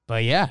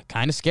 But yeah,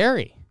 kind of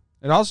scary.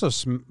 It also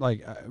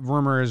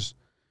rumor is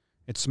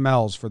it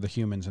smells for the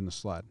humans in the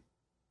sled.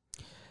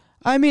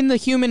 I mean, the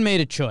human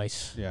made a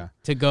choice Yeah.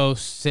 to go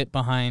sit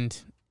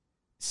behind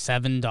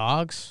 7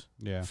 dogs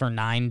Yeah. for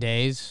 9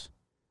 days,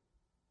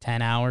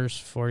 10 hours,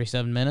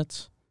 47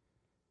 minutes.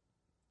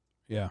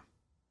 Yeah.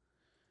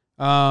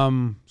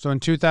 So in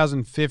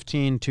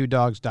 2015, 2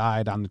 dogs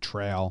died on the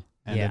trail,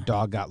 and Yeah. a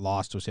dog got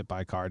lost, was hit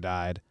by a car,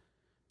 died.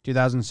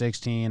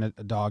 2016, a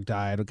dog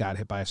died, got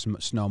hit by a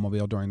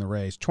snowmobile during the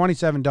race.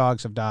 27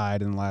 dogs have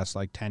died in the last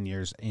 10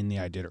 years in the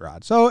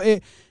Iditarod. So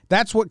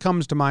that's what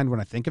comes to mind when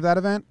I think of that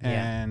event,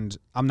 Yeah. and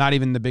I'm not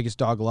even the biggest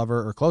dog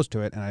lover or close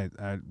to it, and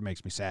it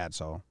makes me sad.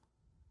 So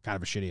kind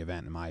of a shitty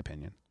event in my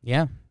opinion.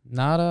 Yeah,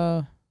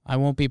 I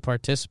won't be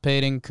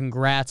participating.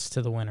 Congrats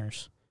to the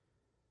winners.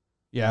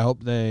 Yeah, I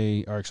hope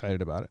they are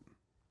excited about it.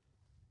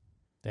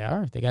 They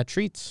are. They got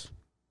treats.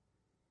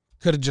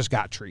 Could have just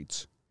got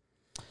treats.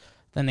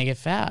 Then they get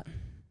fat.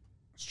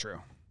 It's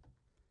true.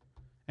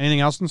 Anything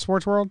else in the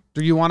sports world?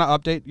 Do you want to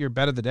update your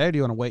bet of the day, or do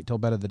you want to wait till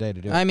bet of the day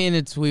to do it? I mean,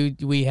 it's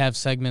we have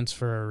segments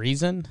for a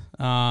reason.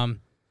 Durant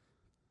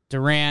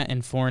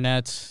and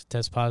Fournette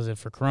test positive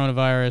for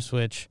coronavirus,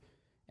 which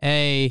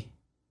Oh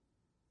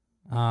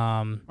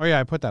yeah,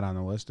 I put that on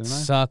the list, didn't I?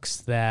 sucks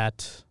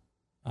that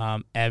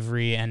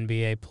every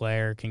NBA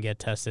player can get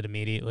tested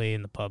immediately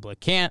and the public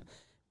can't.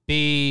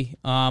 B,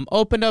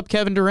 opened up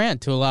Kevin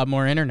Durant to a lot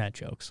more internet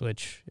jokes,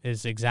 which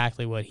is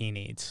exactly what he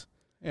needs.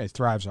 Yeah, he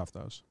thrives off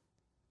those.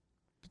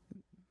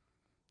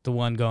 The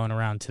one going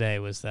around today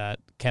was that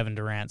Kevin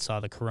Durant saw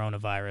the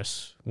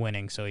coronavirus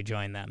winning, so he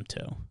joined them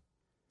too.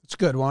 It's a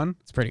good one.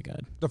 It's pretty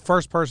good. The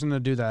first person to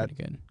do that,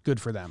 Pretty good. good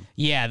for them.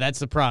 Yeah, that's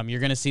the problem. You're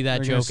going to see that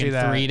You're gonna joke see in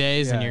that, 3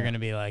 days, and yeah. you're going to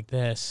be like,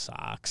 this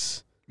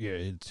sucks. Yeah,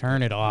 it's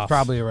Turn it off.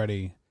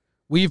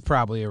 We've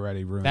probably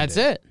already ruined That's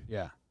it. it.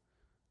 Yeah.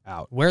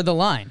 Out. Where the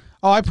line?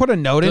 Oh, I put a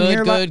note in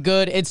here.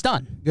 Good. It's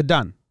done. Good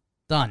done.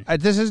 Done.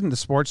 This isn't the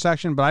sports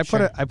section, but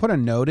I put a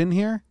note in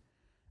here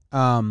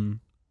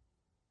on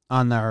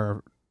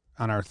our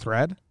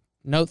thread,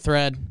 Note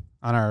thread.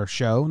 on our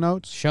show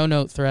notes. Show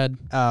note thread.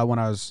 When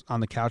I was on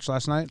the couch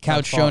last night.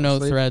 Couch show note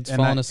threads. and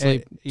Falling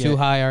asleep. Too yeah.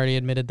 high. I already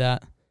admitted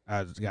that.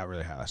 I got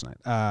really high last night.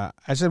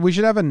 I said we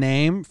should have a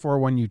name for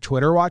when you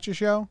Twitter watch a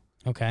show.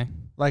 Okay.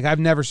 Like, I've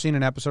never seen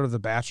an episode of The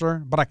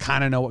Bachelor, but I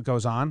kind of know what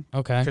goes on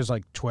Okay. because,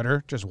 like,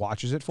 Twitter just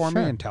watches it for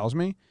me Sure. and tells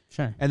me.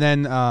 Sure. And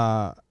then,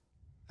 I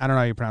don't know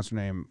how you pronounce her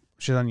name.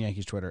 She's on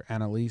Yankees Twitter.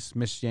 Annalise,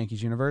 Miss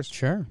Yankees Universe.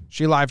 Sure.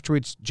 She live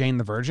tweets Jane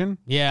the Virgin.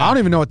 Yeah. I don't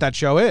even know what that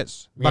show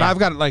is, but Yeah. I've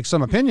got, like,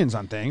 some opinions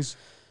on things.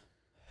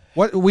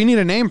 What we need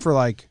a name for,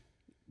 like,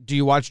 do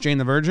you watch Jane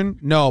the Virgin?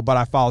 No, but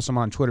I follow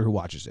someone on Twitter who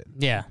watches it.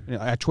 Yeah. You know,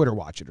 I Twitter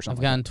watch it or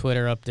something. I've gotten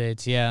Twitter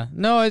updates. Yeah.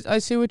 No, I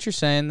see what you're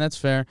saying. That's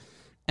fair.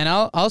 And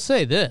I'll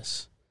say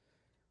this.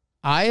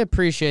 I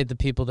appreciate the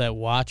people that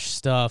watch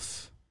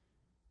stuff.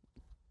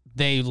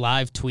 They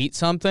live tweet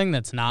something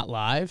that's not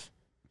live,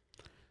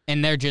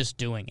 and they're just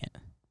doing it.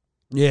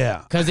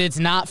 Yeah. Because it's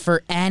not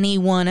for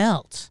anyone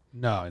else.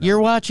 No.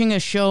 You're watching a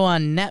show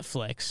on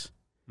Netflix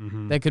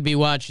Mm-hmm. that could be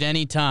watched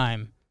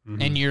anytime,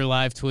 Mhm. and you're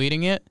live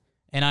tweeting it,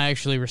 and I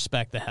actually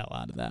respect the hell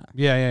out of that.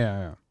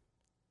 Yeah.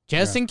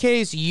 Just in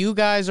case you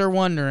guys are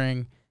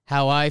wondering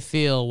how I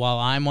feel while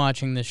I'm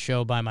watching this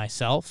show by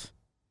myself,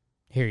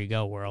 here you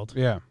go, world.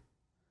 Yeah.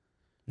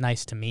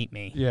 Nice to meet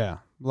me. Yeah.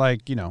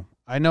 Like,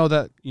 I know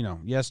that,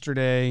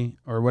 yesterday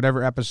or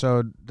whatever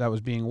episode that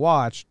was being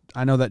watched,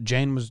 I know that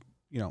Jane was,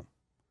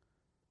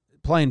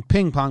 playing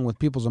ping pong with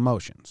people's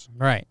emotions.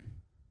 Right.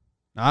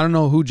 Now, I don't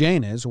know who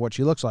Jane is or what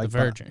she looks like. The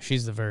but virgin.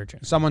 She's the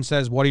virgin. Someone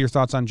says, "What are your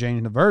thoughts on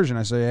Jane the Virgin?"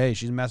 I say, "Hey,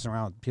 she's messing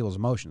around with people's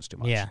emotions too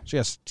much." Yeah. She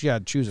got to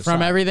choose a From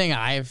side. everything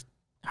I've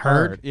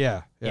heard.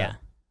 Yeah. Yeah.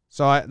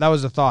 So that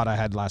was the thought I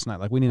had last night.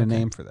 Like, we need a Okay.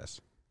 name for this.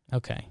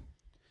 Okay. 'Kay.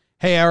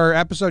 Hey, our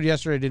episode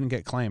yesterday didn't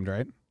get claimed,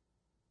 right?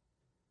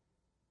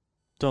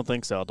 Don't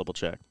think so. I'll double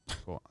check.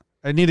 Cool.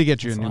 I need to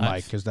get you It's a new live.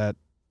 mic because that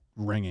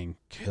ringing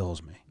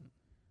kills me.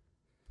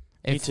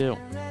 Me too.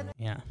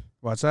 Yeah.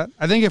 What's that?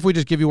 I think if we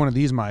just give you one of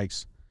these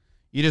mics,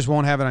 you just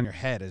won't have it on your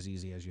head as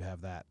easy as you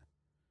have that.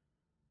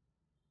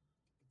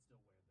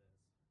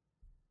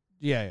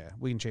 Yeah.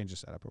 We can change the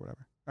setup or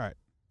whatever. All right.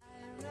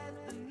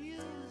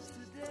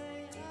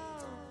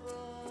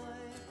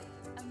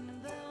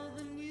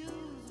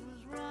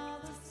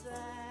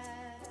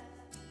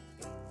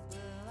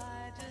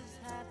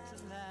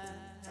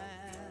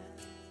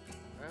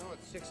 Well,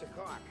 it's 6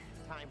 o'clock.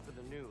 Time for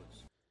the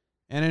news.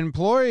 An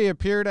employee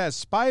appeared as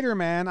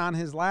Spider-Man on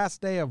his last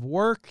day of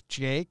work,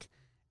 Jake.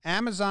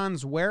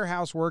 Amazon's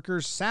warehouse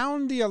workers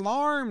sound the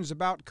alarms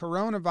about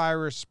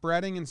coronavirus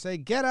spreading and say,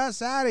 get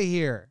us out of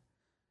here.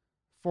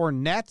 For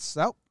Nets,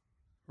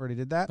 already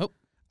did that. Oh.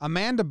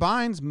 Amanda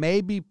Bynes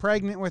may be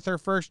pregnant with her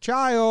first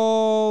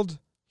child.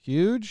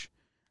 Huge.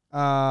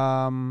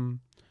 One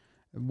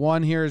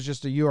here is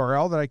just a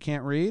URL that I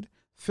can't read.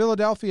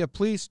 Philadelphia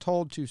police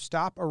told to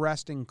stop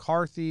arresting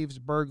car thieves,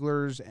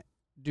 burglars,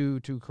 due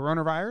to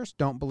coronavirus.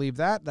 Don't believe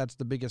that. That's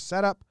the biggest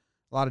setup.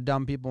 A lot of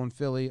dumb people in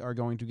Philly are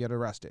going to get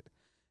arrested.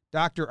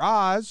 Dr.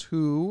 Oz,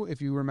 who,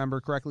 if you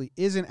remember correctly,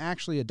 isn't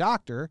actually a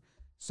doctor,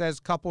 says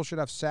couples should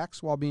have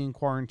sex while being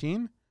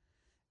quarantined.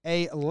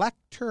 A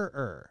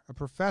lecturer, a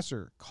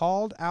professor,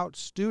 called out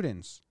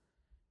students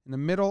in the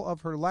middle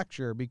of her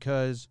lecture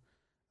because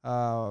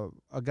a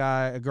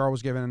girl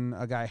was giving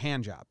a guy a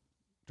hand job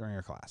during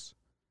her class.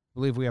 I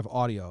believe we have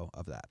audio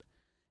of that.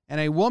 And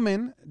a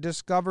woman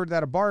discovered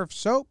that a bar of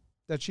soap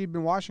that she'd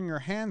been washing her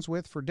hands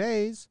with for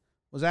days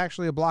was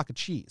actually a block of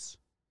cheese.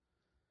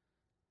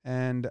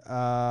 And,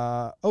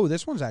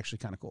 this one's actually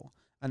kind of cool.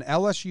 An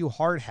LSU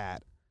hard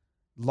hat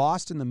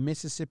lost in the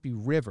Mississippi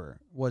River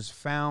was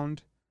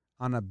found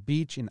on a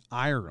beach in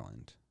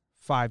Ireland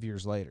 5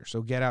 years later.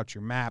 So get out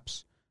your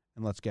maps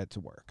and let's get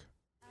to work.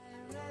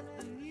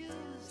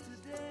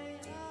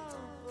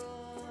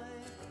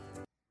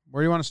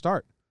 Where do you want to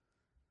start?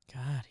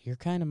 God, you're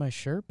kind of my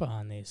Sherpa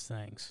on these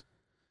things.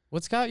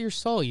 What's got your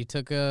soul? You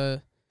took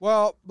a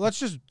Well, let's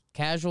just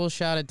casual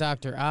shot at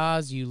Dr.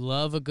 Oz. You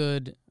love a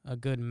good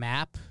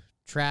map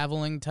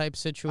traveling type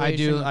situation. I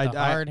do. With the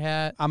hard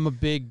hat. I'm a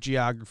big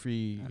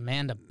geography.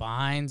 Amanda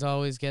Bynes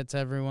always gets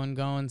everyone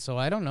going. So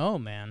I don't know,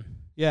 man.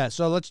 Yeah,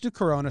 so let's do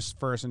Corona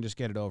first and just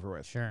get it over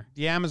with. Sure.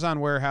 The Amazon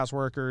warehouse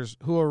workers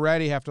who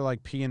already have to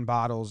like pee in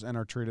bottles and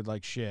are treated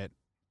like shit.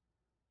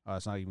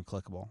 It's not even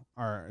clickable.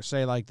 Or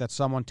say like that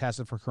someone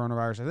tested for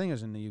coronavirus. I think it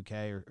was in the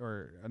UK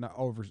or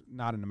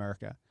not in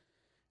America.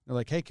 They're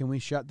like, hey, can we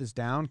shut this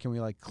down? Can we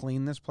like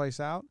clean this place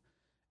out?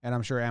 And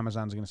I'm sure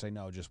Amazon's going to say,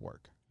 no, just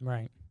work.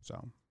 Right.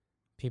 So,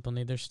 People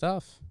need their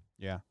stuff.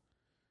 yeah.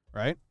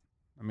 Right?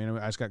 I mean,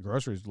 I just got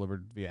groceries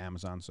delivered via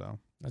Amazon, so.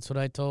 That's what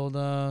I told.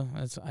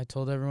 I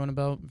told everyone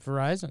about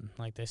Verizon.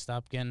 Like they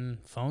stopped getting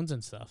phones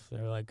and stuff.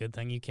 They're like, good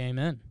thing you came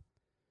in.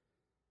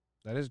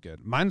 That is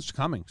good. Mine's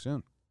coming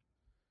soon.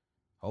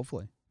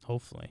 Hopefully.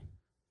 Hopefully.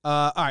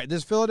 All right,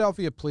 this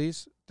Philadelphia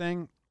police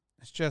thing,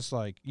 it's just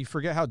like, you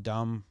forget how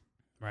dumb.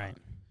 Right.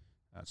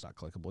 That's not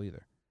clickable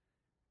either.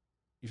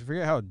 You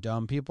forget how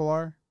dumb people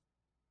are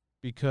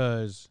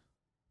because,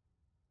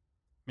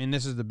 I mean,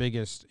 this is the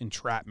biggest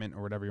entrapment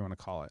or whatever you want to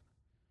call it.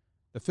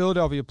 The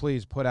Philadelphia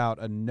police put out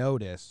a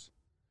notice.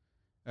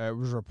 It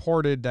was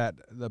reported that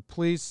the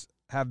police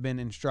have been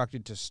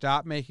instructed to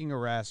stop making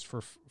arrests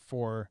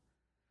for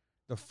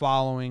the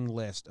following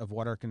list of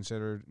what are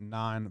considered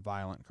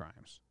non-violent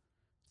crimes: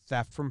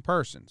 theft from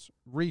persons,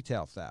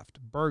 retail theft,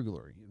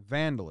 burglary,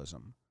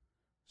 vandalism,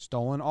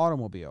 stolen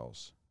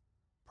automobiles,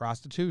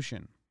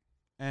 prostitution.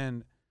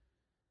 And,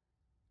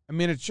 I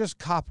mean, it's just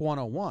Cop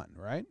 101,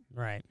 right?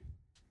 Right.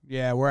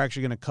 Yeah, we're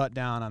actually going to cut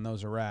down on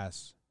those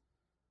arrests.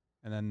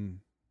 And then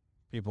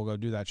people go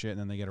do that shit, and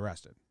then they get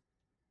arrested.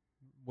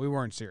 We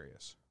weren't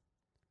serious.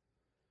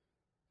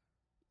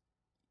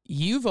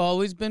 You've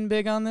always been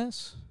big on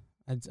this.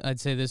 I'd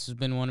say this has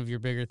been one of your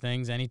bigger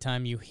things.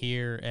 Anytime you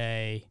hear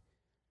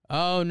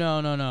oh,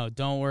 no,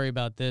 don't worry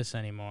about this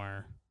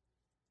anymore.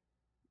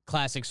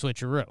 Classic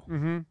switcheroo.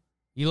 Mm-hmm.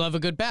 You love a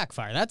good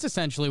backfire. That's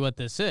essentially what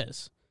this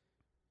is.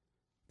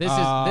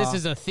 This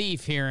is a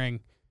thief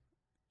hearing,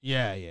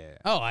 Yeah.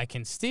 oh, I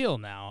can steal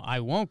now. I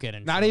won't get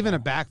in Not trouble. even a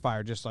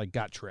backfire, just like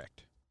got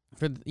tricked.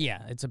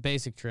 It's a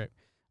basic trick.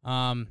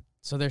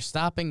 So they're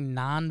stopping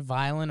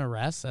non-violent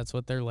arrests. That's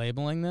what they're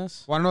labeling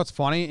this. Want to know what's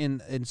funny?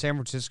 In San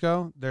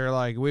Francisco, they're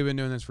like, we've been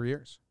doing this for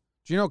years.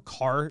 Do you know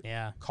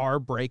car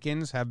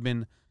break-ins have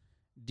been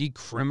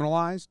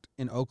decriminalized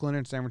in Oakland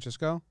and San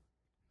Francisco?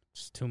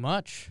 It's too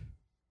much.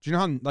 Do you know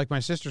how, like,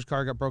 my sister's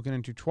car got broken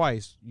into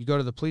twice? You go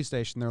to the police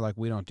station, they're like,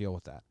 we don't deal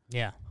with that.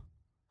 Yeah.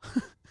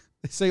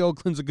 They say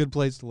Oakland's a good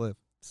place to live.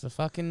 It's a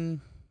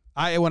fucking...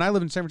 When I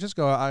lived in San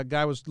Francisco, a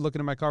guy was looking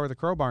at my car with a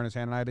crowbar in his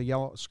hand, and I had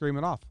to scream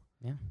it off.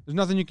 Yeah. There's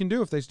nothing you can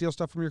do if they steal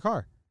stuff from your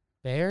car.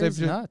 Bears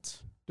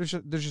nuts. There's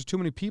just too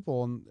many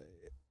people, and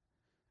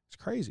it's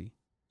crazy.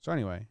 So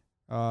anyway,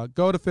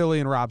 go to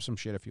Philly and rob some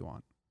shit if you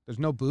want. There's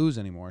no booze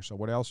anymore, so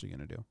what else are you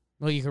going to do?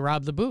 Well, you can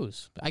rob the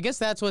booze. I guess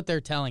that's what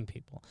they're telling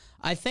people.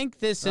 I think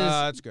this is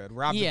That's good.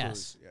 Rob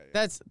yes. the booze.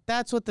 Yeah.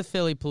 That's what the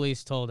Philly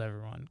police told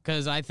everyone,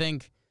 because I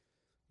think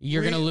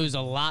you're going to lose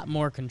a lot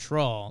more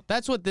control.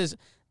 That's what this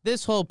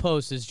whole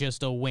post is,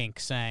 just a wink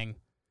saying,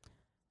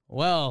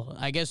 well,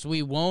 I guess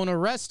we won't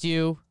arrest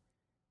you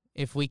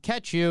if we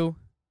catch you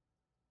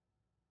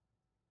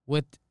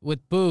with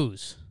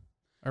booze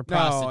or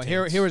prostitutes.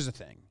 No, here was the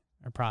thing.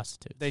 Or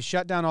prostitutes. They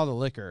shut down all the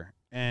liquor,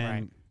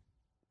 and Right.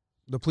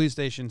 the police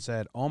station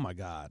said, "Oh my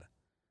God,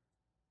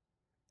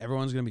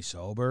 everyone's gonna be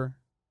sober.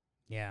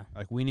 Yeah.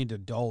 Like we need to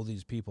dole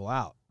these people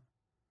out.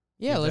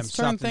 Yeah, Give let's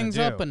them turn something to things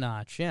do. up a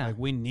notch. Yeah. Like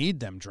we need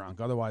them drunk.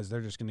 Otherwise,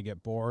 they're just gonna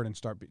get bored and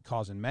start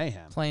causing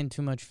mayhem." Playing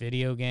too much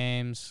video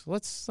games.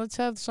 Let's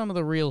have some of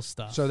the real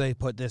stuff. So they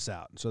put this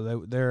out.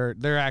 So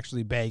they're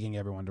actually begging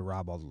everyone to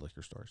rob all the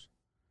liquor stores.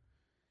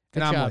 Good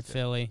And I'm job, with it.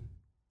 Philly.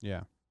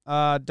 Yeah.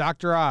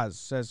 Dr. Oz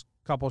says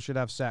couples should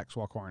have sex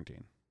while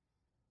quarantined.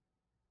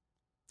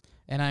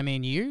 And I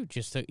mean, you're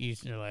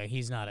like,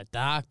 he's not a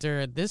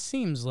doctor. This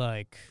seems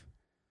like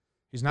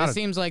He's not.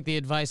 seems like the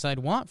advice I'd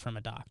want from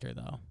a doctor,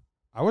 though.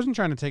 I wasn't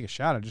trying to take a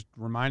shot. I'm just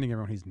reminding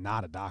everyone he's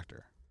not a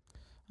doctor.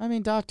 I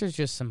mean, doctor's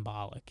just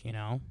symbolic, you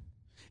know?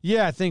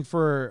 Yeah, I think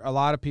for a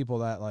lot of people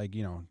that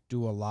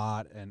do a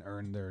lot and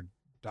earn their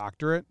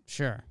doctorate,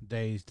 Sure.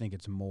 they think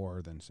it's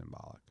more than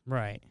symbolic.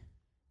 Right.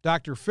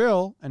 Dr.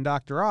 Phil and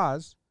Dr.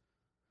 Oz.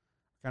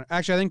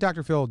 Actually, I think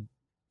Dr. Phil.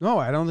 No,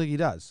 I don't think he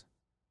does.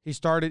 He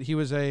started. He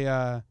was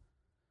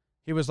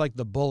like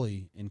the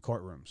bully in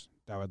courtrooms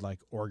that would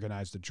like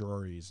organize the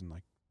juries and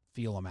like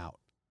feel them out.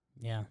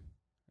 Yeah.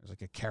 It was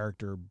like a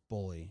character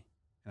bully,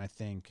 and I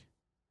think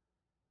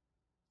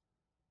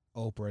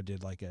Oprah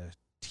did like a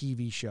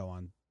TV show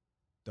on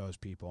those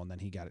people, and then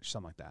he got it,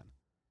 something like that.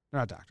 They're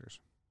not doctors.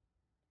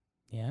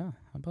 Yeah.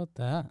 How about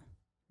that?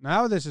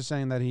 Now this is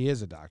saying that he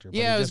is a doctor. But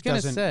Yeah, he I was just gonna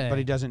doesn't- say. but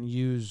he doesn't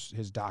use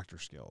his doctor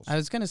skills. I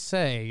was going to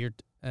say,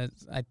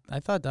 I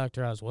thought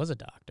Dr. Oz was a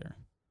doctor.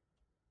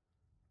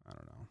 I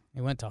don't know.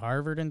 He went to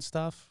Harvard and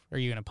stuff. Are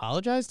you going to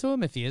apologize to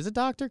him if he is a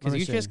doctor? Because Let me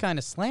you see. just kind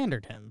of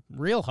slandered him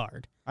real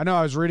hard. I know.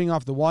 I was reading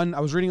off the one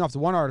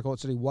article. It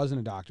said he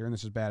wasn't a doctor, and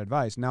this is bad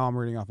advice. Now I'm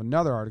reading off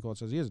another article. It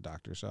says he is a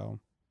doctor. So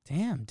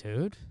Damn,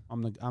 dude.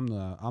 I'm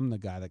the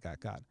guy that got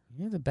caught.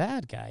 You're the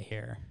bad guy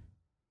here.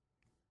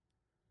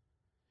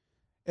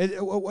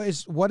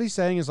 What he's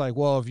saying is like,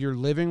 well, if you're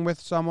living with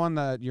someone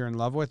that you're in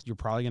love with, you're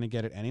probably going to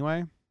get it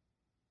anyway.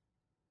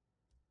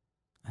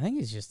 I think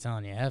he's just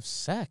telling you, have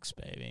sex,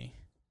 baby.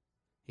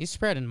 He's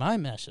spreading my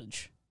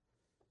message.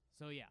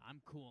 So, yeah,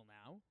 I'm cool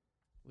now,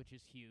 which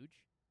is huge.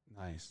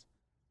 Nice.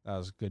 That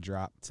was a good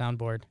drop.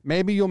 Soundboard.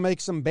 Maybe you'll make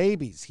some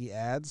babies, he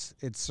adds.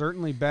 It's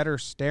certainly better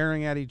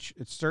staring at each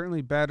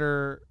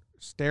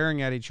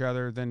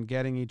other than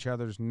getting each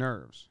other's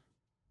nerves.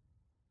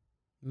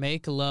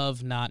 Make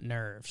love, not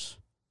nerves.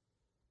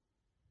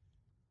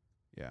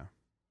 Yeah.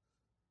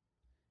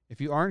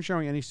 If you aren't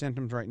showing any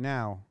symptoms right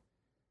now,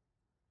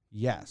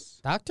 yes.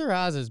 Dr.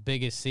 Oz's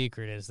biggest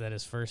secret is that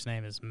his first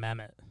name is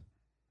Mehmet.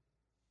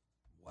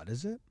 What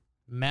is it?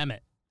 Mehmet.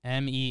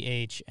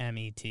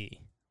 Mehmet.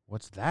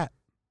 What's that?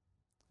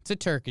 It's a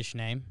Turkish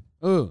name.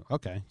 Ooh,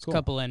 okay. It's a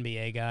couple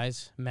NBA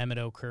guys. Mehmet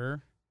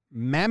Okur.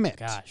 Mehmet.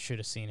 Gosh, should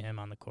have seen him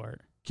on the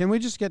court. Can we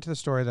just get to the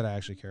story that I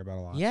actually care about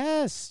a lot?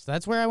 Yes,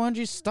 that's where I wanted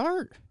you to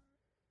start.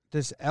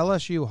 This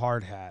LSU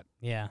hard hat.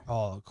 Yeah.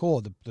 Oh,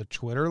 cool. The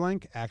Twitter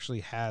link actually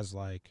has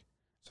like,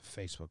 it's a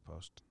Facebook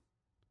post.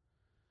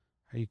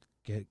 How do you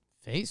get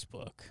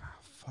Facebook.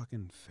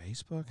 fucking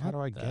Facebook? How do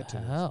I get to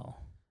the this?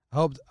 hell? I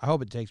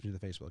hope it takes me to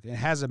the Facebook. It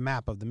has a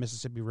map of the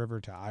Mississippi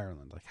River to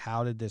Ireland. Like,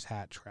 how did this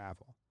hat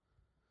travel?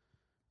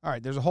 All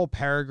right, there's a whole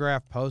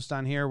paragraph post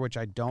on here, which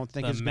I don't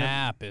think The is good.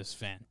 map is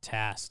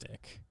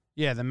fantastic.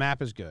 Yeah, the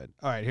map is good.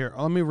 All right, here,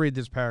 let me read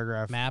this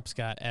paragraph. Map's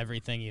got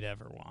everything you'd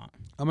ever want.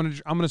 I'm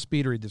gonna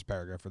speed read this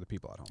paragraph for the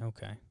people at home.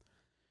 Okay.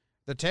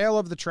 The tale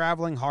of the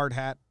traveling hard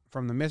hat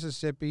from the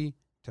Mississippi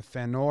to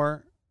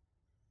Fanor,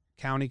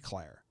 County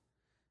Clare.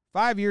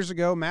 5 years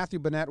ago, Matthew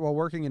Bennett, while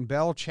working in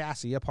Belle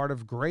Chassis, a part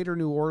of Greater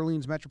New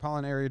Orleans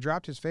metropolitan area,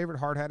 dropped his favorite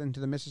hard hat into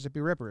the Mississippi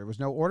River. It was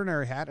no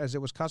ordinary hat, as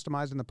it was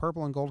customized in the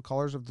purple and gold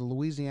colors of the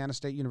Louisiana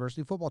State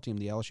University football team,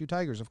 the LSU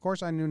Tigers. Of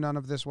course, I knew none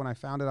of this when I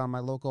found it on my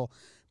local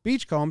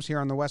beachcombs here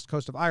on the west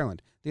coast of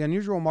Ireland. The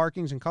unusual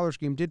markings and color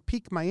scheme did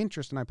pique my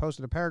interest, and I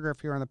posted a paragraph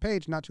here on the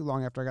page not too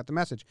long after I got the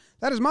message.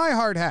 That is my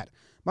hard hat.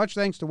 Much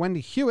thanks to Wendy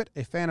Hewitt,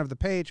 a fan of the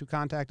page, who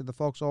contacted the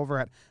folks over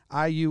at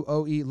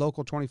IUOE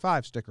Local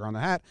 25, sticker on the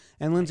hat,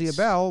 and Lindsay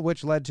Abell,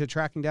 which led to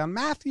tracking down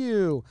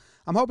Matthew.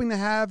 I'm hoping to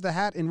have the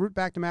hat en route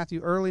back to Matthew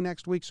early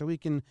next week so he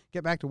can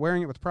get back to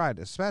wearing it with pride,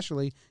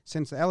 especially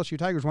since the LSU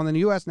Tigers won the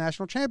U.S.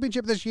 National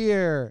Championship this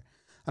year.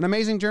 An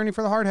amazing journey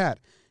for the hard hat.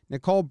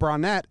 Nicole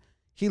Bronette,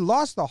 he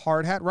lost the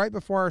hard hat right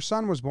before our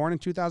son was born in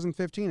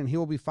 2015, and he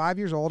will be 5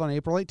 years old on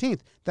April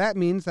 18th. That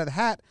means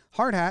that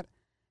hard hat,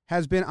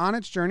 has been on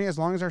its journey as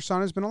long as our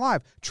son has been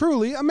alive.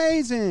 Truly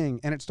amazing!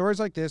 And it's stories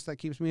like this that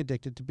keeps me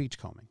addicted to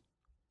beachcombing.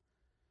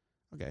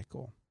 Okay,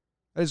 cool.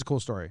 That is a cool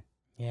story.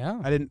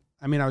 Yeah.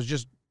 I was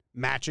just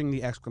matching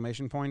the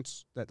exclamation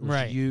points that was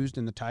Right. used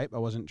in the type. I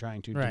wasn't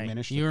trying to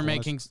diminish. The You were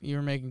coolness.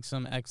 making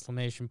some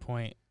exclamation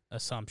point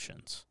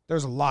assumptions.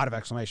 There's a lot of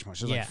exclamation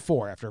points. There's Yeah. like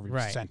 4 after every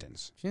Right.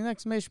 sentence. She's an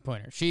exclamation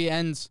pointer. She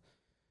ends.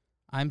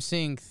 I'm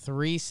seeing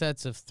 3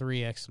 sets of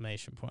 3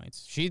 exclamation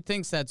points. She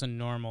thinks that's a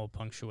normal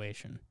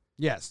punctuation.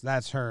 Yes,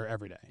 that's her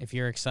every day. If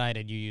you're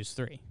excited, you use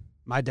 3.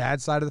 My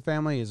dad's side of the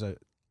family is a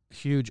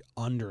huge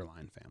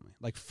underline family.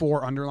 Like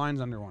 4 underlines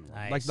under one word.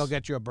 Nice. Like they'll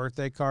get you a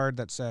birthday card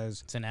that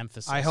says, It's an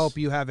emphasis. I hope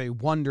you have a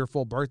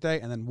wonderful birthday,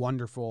 and then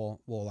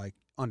wonderful will like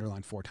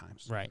underline 4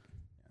 times. Right.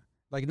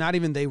 Like not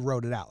even they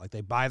wrote it out. Like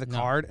they buy the No.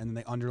 card and then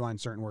they underline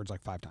certain words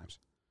like 5 times.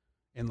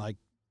 In like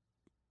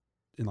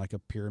a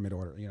pyramid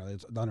order. You know,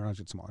 the underlines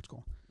get smaller. It's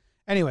cool.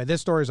 Anyway,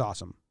 this story is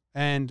awesome.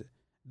 And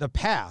the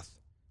path,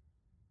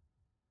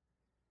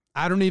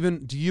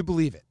 do you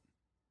believe it?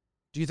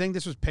 Do you think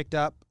this was picked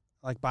up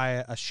like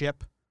by a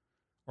ship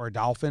or a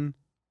dolphin?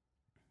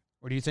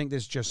 Or do you think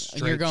this just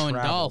straight You're going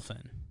travel?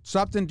 dolphin.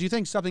 Do you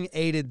think something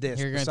aided this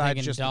You're going to besides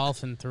take a just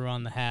dolphin threw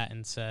on the hat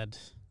and said,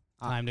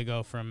 time to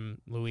go from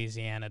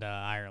Louisiana to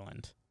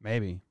Ireland.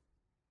 Maybe.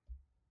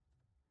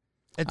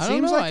 It I don't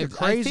seems know. like a I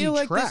crazy feel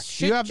like trek. this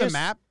Do you shit have the just-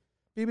 map,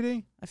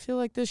 BBD? I feel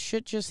like this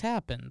shit just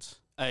happened.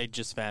 I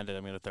just found it.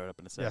 I'm going to throw it up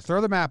in a second. Yeah,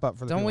 throw the map up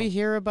for the Don't we people.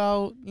 hear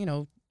about,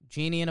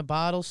 genie in a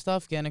bottle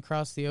stuff getting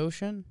across the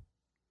ocean?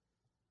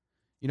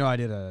 You know, I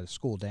did a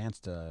school dance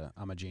to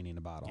I'm a Genie in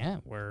a Bottle. Yeah,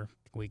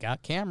 we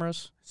got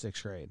cameras.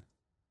 6th grade.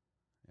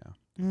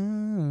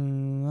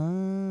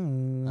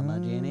 I'm I'm a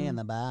genie in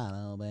the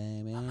bottle,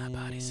 baby. My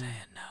body's saying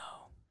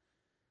no.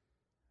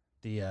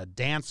 The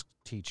dance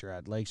teacher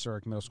at Lake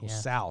Zurich Middle School Yeah.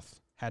 South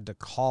had to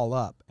call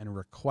up and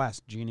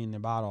request Genie in the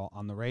Bottle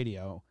on the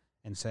radio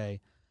and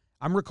say,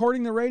 I'm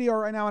recording the radio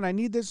right now and I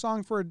need this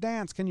song for a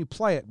dance. Can you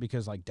play it?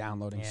 Because like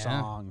downloading Yeah.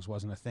 songs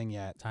wasn't a thing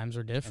yet. Times are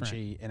And different.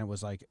 it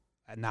was like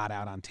not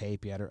out on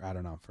tape yet, or I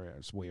don't know.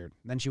 It's weird.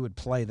 Then she would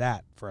play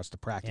that for us to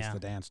practice Yeah. the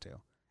dance to.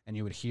 And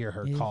you would hear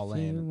her If call in.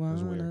 It you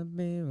was wanna weird.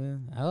 be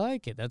with- I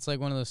like it. That's like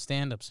one of those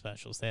stand-up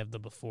specials. They have the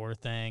before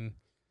thing.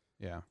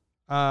 Yeah.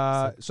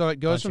 So it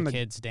goes Bunch from of the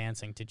kids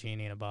dancing to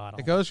Genie in a Bottle.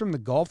 It goes from the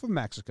Gulf of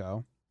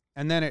Mexico,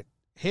 and then it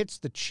hits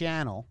the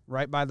channel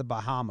right by the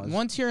Bahamas,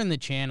 Once you're in the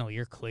channel,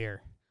 you're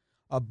clear.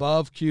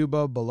 above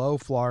Cuba, below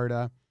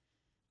Florida.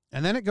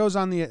 And then it goes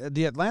on the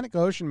Atlantic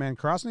Ocean, man.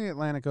 Crossing the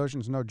Atlantic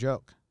Ocean is no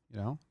joke. You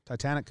know,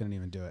 Titanic couldn't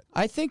even do it.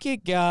 I think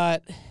it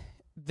got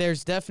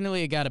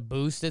a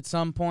boost at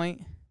some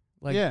point.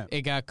 Like Yeah.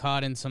 it got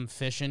caught in some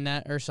fishing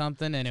net or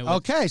something, and it was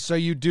Okay, so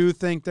you do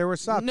think there was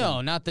something. no,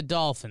 not the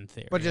dolphin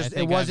theory. But just- I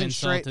think it wasn't I've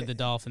insulted straight- the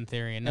dolphin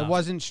theory enough. It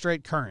wasn't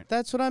straight current.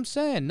 That's what I'm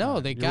saying. No,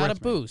 Alright, they you're got a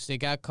with me. boost. It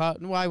got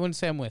caught. Well, I wouldn't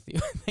say I'm with you.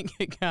 I think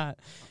it got.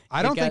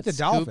 I don't it think got the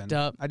dolphin. scooped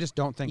Up. I just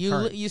don't think You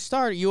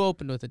current. you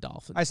opened with a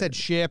dolphin. I said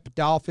ship,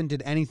 dolphin.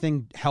 Did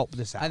anything help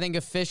this out? I think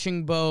a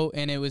fishing boat,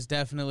 and it was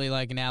definitely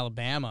like an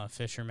Alabama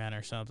fisherman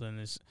or something.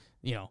 Is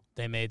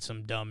they made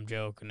some dumb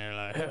joke, and they're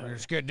like,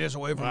 Let's get this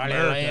away from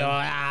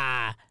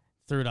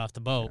threw it off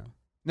the boat.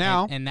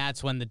 Now, and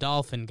that's when the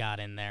dolphin got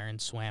in there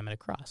and swam it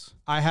across.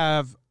 I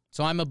have.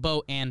 So I'm a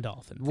boat and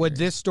dolphin. Would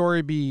theory. this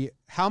story be?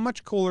 How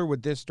much cooler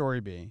would this story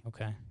be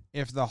Okay.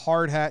 if the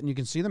hard hat, and you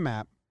can see the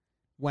map,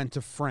 went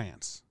to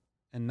France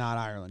and not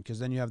Ireland? Because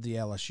then you have the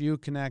LSU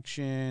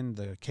connection,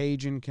 the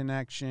Cajun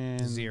connection.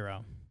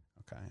 0.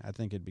 Okay, I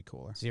think it'd be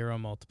cooler. 0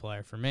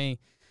 multiplier for me.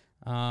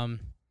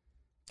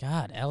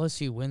 God,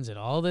 LSU wins it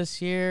all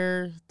this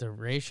year.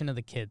 Duration of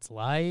the kid's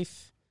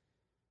life.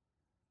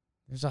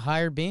 There's a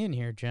higher being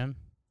here, Jim.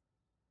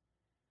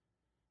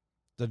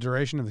 The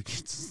duration of the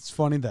kids. It's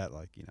funny that,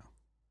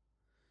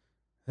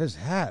 this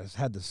hat has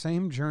had the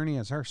same journey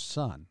as her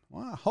son.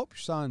 Well, I hope your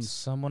son's.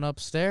 Someone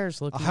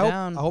upstairs looking I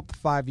down. hope the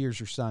 5 years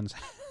your son's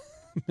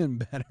been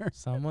better.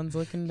 Someone's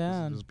looking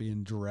down. Just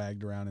being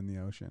dragged around in the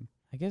ocean.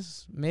 I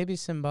guess maybe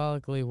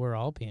symbolically we're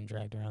all being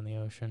dragged around the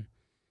ocean.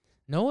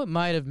 Know what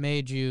might have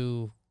made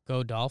you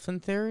go dolphin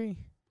theory?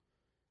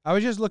 I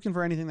was just looking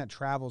for anything that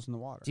travels in the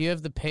water. Do you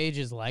have the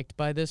pages liked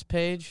by this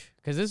page?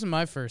 Because this is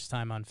my first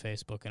time on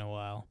Facebook in a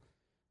while.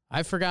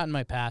 I've forgotten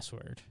my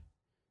password.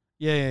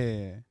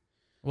 Yeah.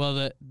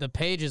 Well, the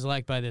pages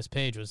liked by this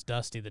page was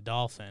Dusty the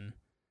Dolphin,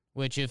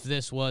 which if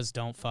this was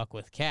Don't Fuck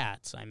With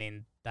Cats, I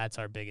mean, that's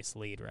our biggest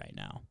lead right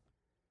now.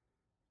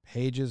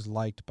 Pages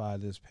liked by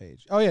this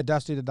page. Oh, yeah,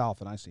 Dusty the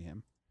Dolphin. I see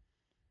him.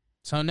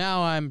 So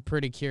now I'm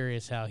pretty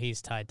curious how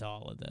he's tied to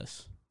all of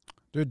this.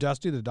 Dude,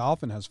 Dusty the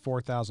Dolphin has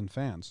 4,000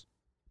 fans.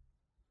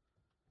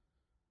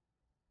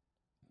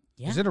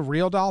 Yeah. Is it a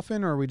real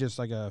dolphin or are we just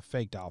like a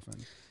fake dolphin?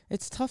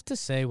 It's tough to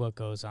say what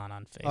goes on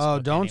Facebook. Oh,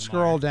 don't anymore.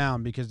 scroll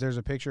down because there's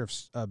a picture of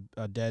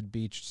a dead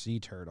beach sea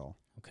turtle.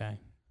 Okay.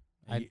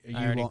 I You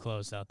already won't-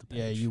 closed out the page.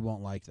 Yeah, you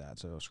won't like that,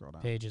 so scroll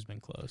down. Page has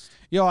been closed.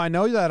 Yo, I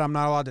know that I'm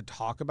not allowed to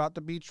talk about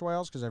the beach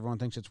whales because everyone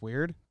thinks it's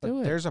weird, but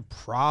Do it. there's a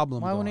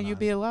problem. Why going wouldn't you on.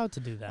 be allowed to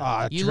do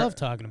that? You Tre- love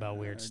talking about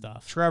weird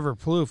stuff. Trevor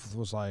Plouffe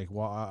was like,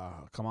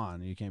 "Well, come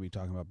on, you can't be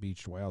talking about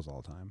beached whales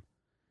all the time."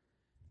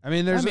 I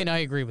mean, I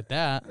agree with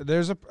that.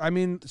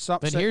 Some,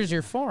 But here's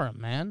your forum,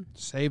 man.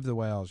 save the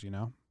whales.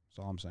 That's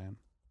all I'm saying.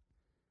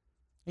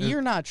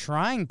 You're not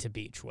trying to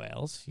beach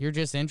whales. You're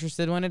just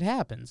interested when it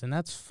happens, and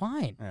that's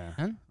fine. Yeah.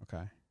 Man.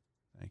 Okay.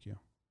 Thank you.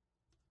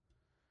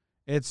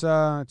 It's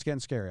getting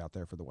scary out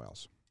there for the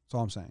whales. That's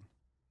all I'm saying.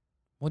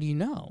 What do you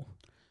know?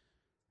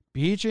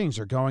 Beachings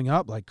are going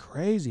up like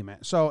crazy,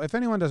 man. So if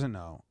anyone doesn't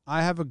know,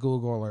 I have a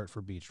Google alert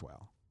for beached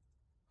whale.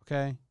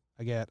 Okay?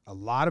 I get a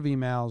lot of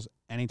emails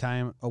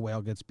anytime a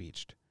whale gets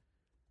beached.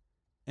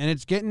 And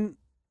it's getting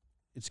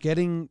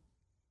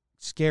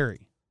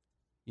scary,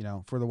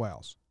 for the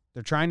whales.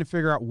 They're trying to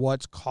figure out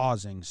what's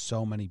causing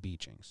so many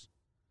beachings.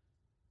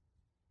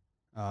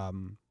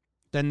 Then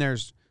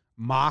there's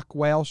mock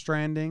whale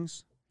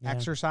strandings,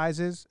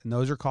 exercises, and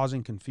those are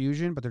causing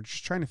confusion, but they're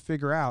just trying to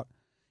figure out.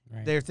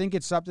 Right. They think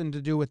it's something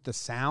to do with the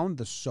sound,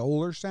 the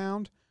solar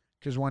sound,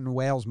 because when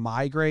whales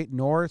migrate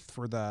north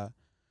for the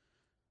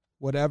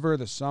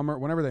summer,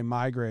 whenever they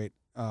migrate,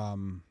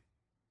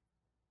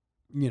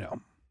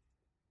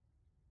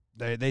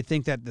 they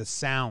think that the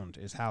sound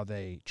is how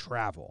they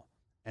travel.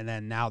 And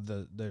then now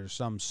there's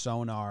some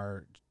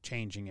sonar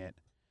changing it,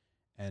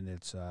 and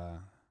it's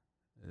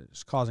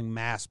causing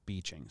mass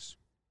beachings.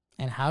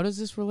 And how does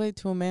this relate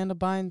to Amanda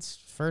Bynes'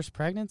 first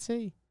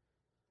pregnancy?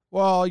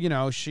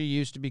 Well, she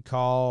used to be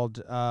called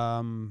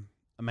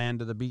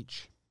Amanda the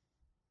Beach.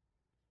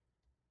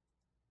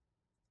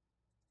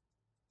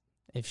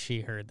 If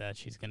she heard that,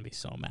 she's going to be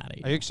so mad at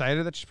you. Are you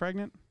excited that she's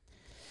pregnant?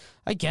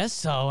 I guess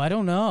so. I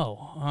don't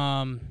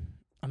know.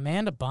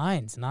 Amanda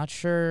Bynes, not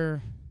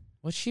sure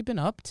what's she been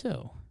up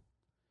to.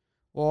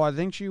 Well, I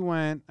think she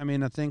went. I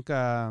think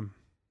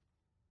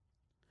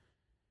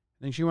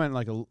she went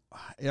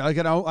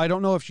I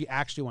don't know if she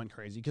actually went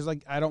crazy because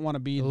I don't want to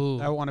be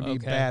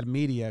bad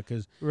media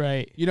because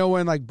right.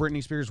 When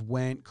Britney Spears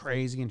went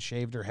crazy and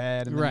shaved her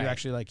head and then Right. you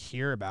actually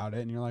hear about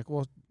it and you're like,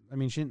 well, she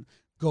didn't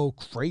go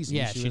crazy.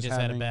 Yeah, she just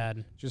had a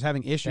bad. She was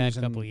having issues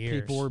and couple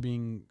years. people were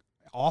being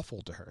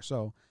awful to her.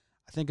 So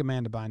I think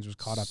Amanda Bynes was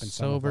caught up in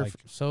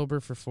sober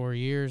for 4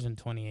 years in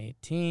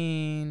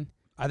 2018.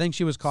 I think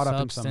she was caught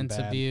up in some substance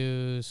bad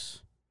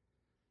abuse.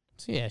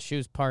 So yeah, she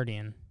was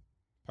partying.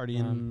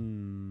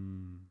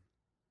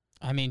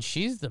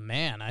 She's the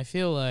man. I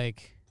feel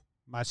like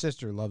my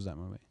sister loves that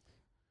movie.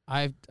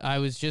 I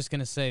was just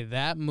gonna say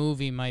that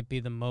movie might be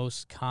the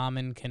most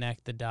common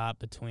connect the dot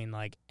between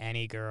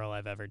any girl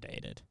I've ever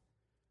dated.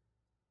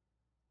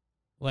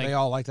 They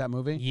all like that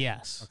movie?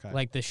 Yes. Okay.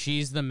 Like the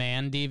She's the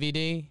Man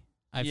DVD.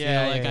 I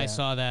feel like I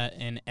saw that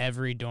in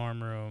every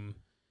dorm room.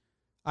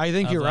 I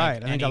think you're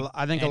right.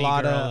 I think a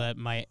lot girl of that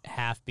might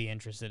half be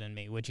interested in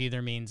me, which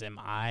either means am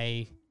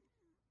I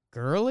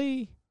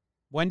girly?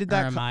 When did Or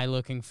that am I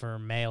looking for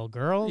male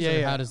girls? Yeah, or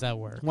yeah. how does that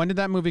work? When did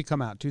that movie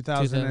come out?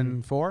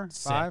 2004?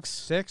 5?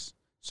 6?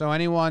 So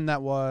anyone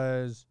that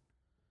was,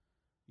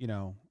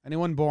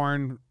 anyone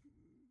born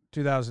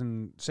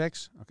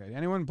 2006? Okay.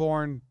 Anyone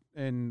born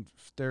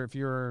if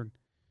you're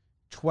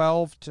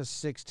 12 to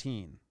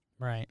 16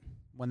 Right.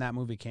 when that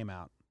movie came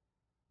out,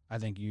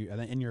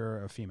 and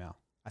you're a female,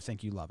 I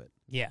think you love it.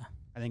 Yeah.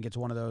 I think it's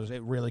one of those,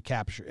 it really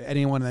captures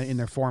anyone in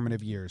their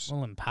formative years.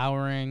 Well,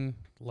 empowering,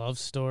 love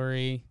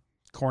story,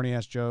 Corny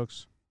ass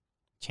jokes.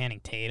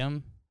 Channing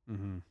Tatum.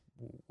 Mm-hmm.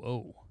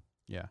 Whoa.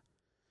 Yeah.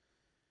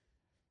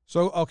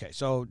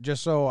 So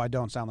just so I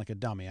don't sound like a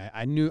dummy,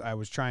 I knew I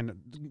was trying to.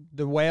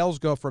 The whales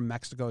go from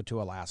Mexico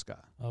to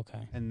Alaska,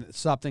 Okay. and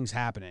something's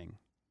happening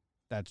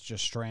that's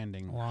just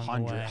stranding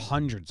Along the way.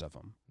 hundreds of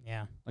them.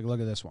 Yeah. Look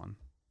at this one.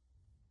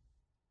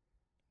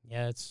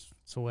 Yeah, it's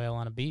a whale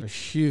on a A beach.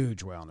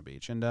 huge whale on the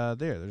beach, and they're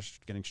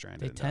just getting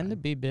stranded. They and tend to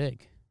dying. be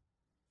big.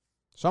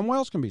 Some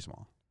whales can be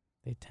small.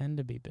 They tend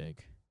to be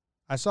big.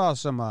 I saw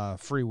some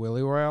free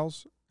willy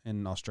whales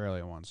in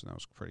Australia once, and that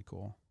was pretty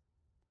cool.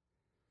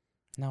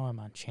 Now I'm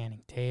on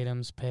Channing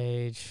Tatum's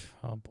page.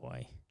 Oh,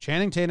 boy.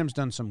 Channing Tatum's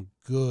done some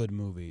good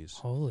movies.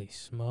 Holy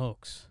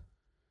smokes.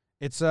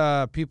 It's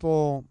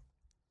people.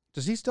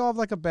 Does he still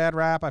have a bad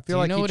rap? I feel Do you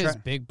like know what his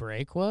big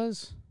break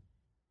was?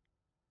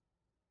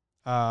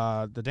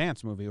 The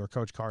dance movie or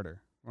Coach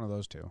Carter, one of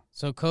those two.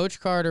 So Coach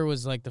Carter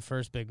was the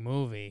first big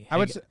movie.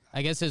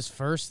 I guess his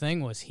first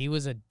thing was he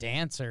was a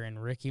dancer in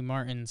Ricky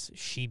Martin's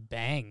She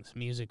Bangs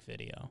music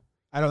video.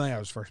 I don't think that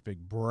was his first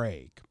big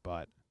break,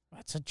 but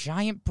That's a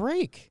giant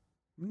break.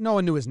 no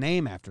one knew his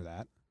name after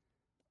that.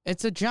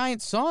 It's a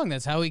giant song.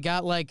 That's how he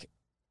got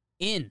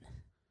in.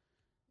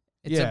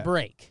 It's Yeah. a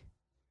break.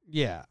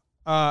 Yeah.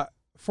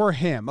 For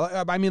him,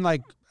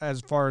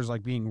 as far as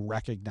being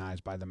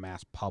recognized by the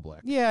mass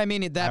public. Yeah, I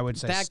mean I would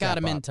say that Step got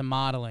him Up. into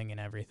modeling and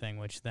everything,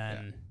 which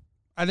then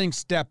I think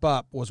Step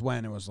Up was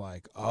when it was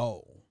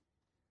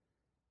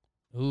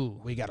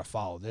ooh. we got to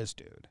follow this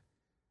dude.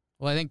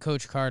 Well, I think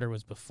Coach Carter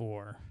was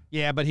before.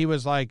 Yeah, but he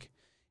was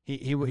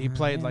he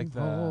played I'm the.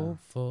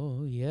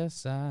 hopeful,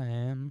 yes I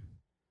am.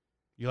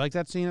 You like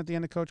that scene at the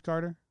end of Coach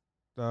Carter,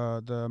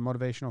 the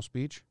motivational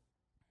speech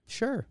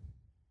Sure.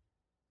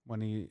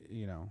 when he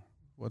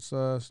what's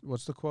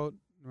the quote?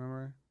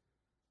 Remember,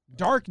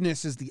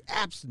 darkness is the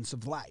absence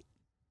of light,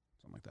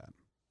 something like that.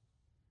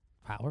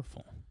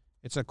 Powerful.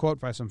 It's a quote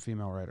by some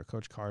female writer,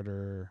 Coach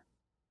Carter.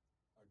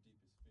 Our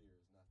deepest fear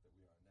is not that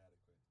we are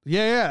inadequate,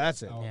 Yeah,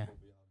 that's it. Yeah.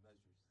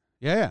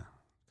 Yeah.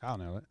 Kyle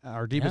nailed it.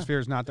 Our deepest fear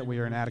is not that we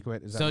are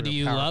inadequate. Is that So we do are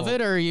you love powerful.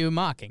 it or are you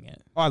mocking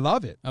it? Oh, I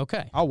love it.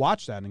 Okay. I'll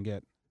watch that and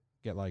get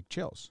like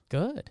chills.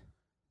 Good.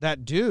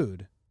 That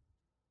dude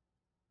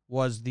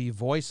was the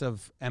voice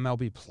of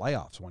MLB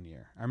playoffs one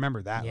year. I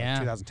remember that, Yeah.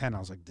 2010. I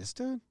was like, this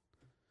dude?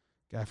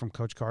 Guy from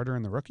Coach Carter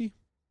and The Rookie?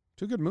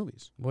 Two good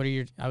movies. What are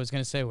your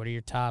what are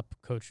your top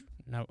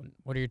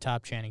what are your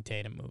top Channing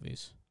Tatum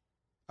movies?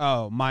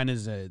 Oh, mine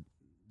is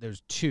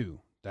there's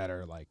two that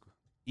are like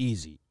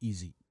easy.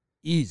 Easy.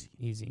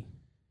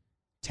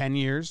 10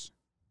 Years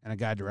and A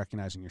Guide to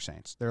Recognizing Your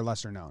Saints. They're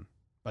lesser known,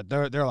 but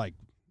they're like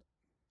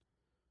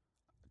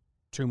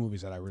two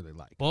movies that I really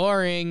like.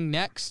 Boring.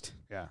 Next.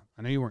 Yeah.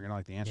 I know you weren't going to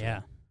like the answer.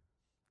 Yeah.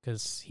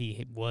 Because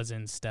he was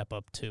in Step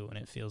Up 2, and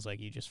it feels like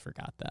you just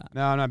forgot that.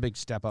 No, I'm not a big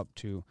Step Up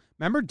 2.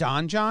 Remember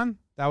Don John?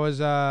 That was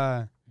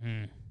the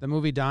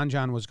movie Don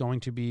John was going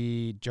to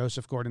be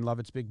Joseph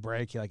Gordon-Levitt's big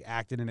break. He like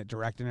acted in it,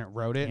 directed in it,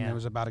 wrote it, and Yeah. it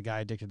was about a guy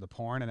addicted to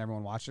porn, and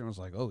everyone watched it and was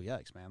like, oh,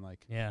 yikes, man.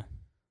 Like, Yeah,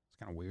 it's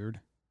kind of weird.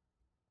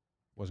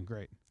 Wasn't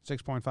great.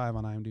 6.5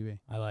 on IMDb.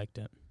 I liked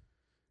it.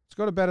 Let's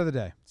go to Bet of the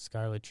Day.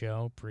 Scarlett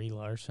Joe, Brie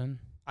Larson.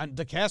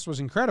 The cast was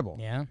incredible.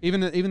 Yeah.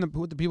 Even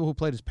the people who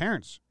played his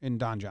parents in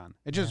Don John.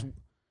 It just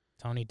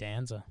Tony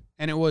Danza.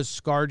 and it was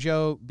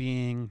ScarJo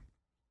being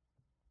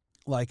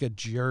like a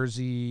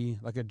Jersey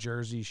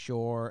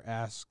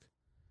Shore-esque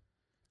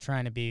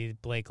Trying to be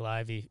Blake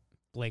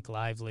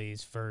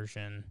Lively's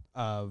version.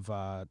 of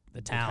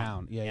The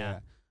town. Yeah.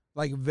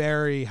 Like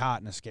very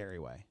hot in a scary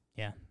way.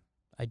 Yeah.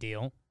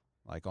 Ideal.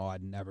 Like, oh,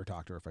 I'd never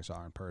talk to her if I saw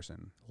her in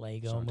person.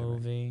 Lego So different.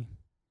 movie.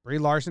 Brie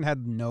Larson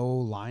had no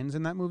lines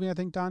in that movie, I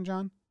think, Don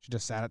John. She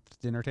just sat at the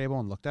dinner table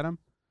and looked at him.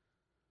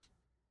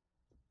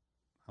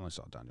 I only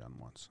saw Don John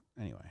once.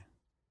 Anyway,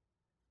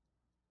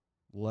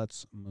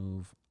 let's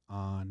move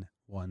on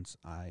once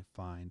I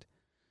find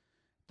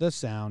the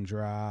sound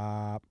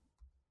drop.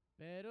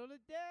 Bet of the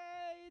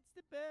day, it's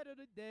the bet of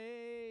the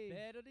day.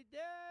 Bet of the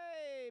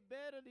day,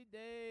 bet of the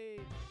day.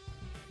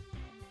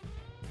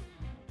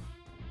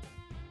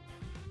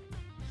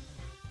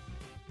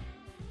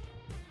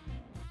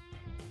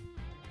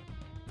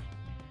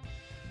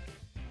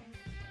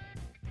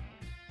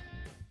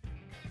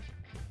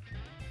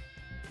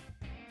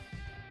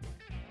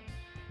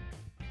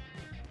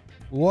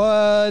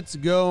 What's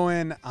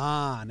going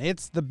on?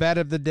 It's the bet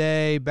of the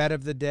day,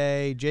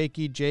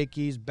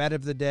 Jakey's bet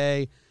of the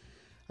day.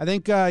 I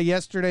think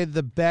yesterday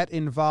the bet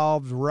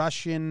involved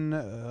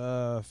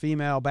Russian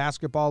female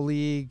basketball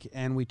league,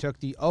 and we took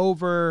the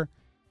over,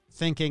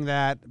 thinking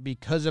that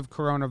because of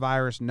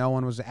coronavirus, no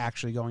one was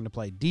actually going to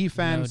play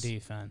defense. No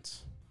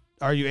defense.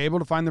 Are you able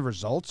to find the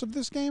results of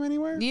this game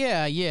anywhere?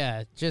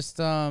 Yeah. Just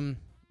well, it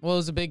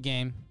was a big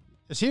game.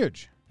 It's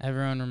huge.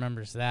 Everyone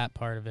remembers that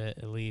part of it,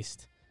 at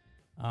least.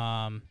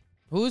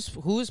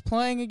 Who's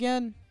playing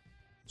again?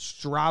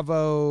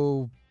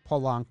 Stravo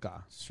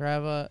Polanka.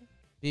 Strava,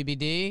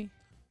 BBD.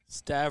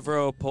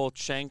 Stavro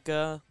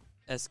Polchenka,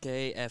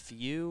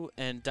 SKFU,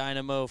 and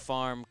Dynamo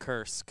Farm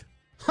Kursk.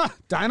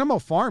 Dynamo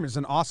Farm is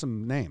an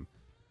awesome name.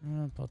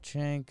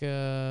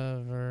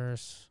 Polchenka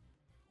versus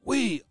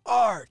We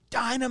are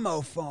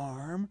Dynamo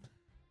Farm.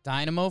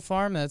 Dynamo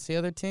Farm. That's the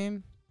other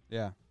team.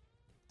 Yeah.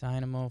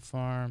 Dynamo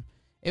Farm.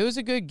 It was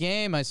a good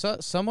game. I saw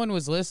someone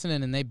was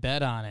listening and they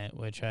bet on it,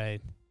 which I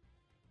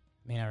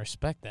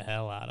respect the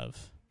hell out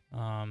of.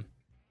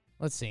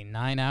 Let's see,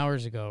 9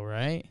 hours ago,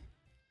 right?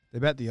 They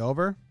bet the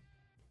over.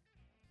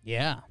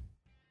 Yeah.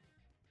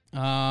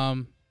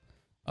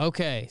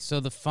 Okay, so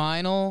the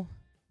final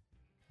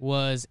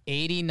was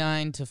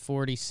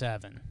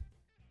 89-47.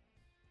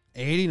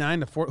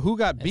 89-4. Who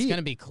got It's beat?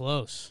 gonna be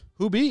close.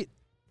 Who beat?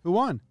 Who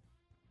won?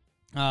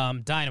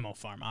 Dynamo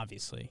Farm,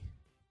 obviously.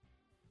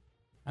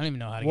 I don't even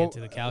know how to get to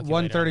the calculator.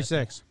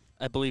 136.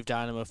 I believe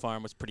Dynamo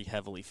Farm was pretty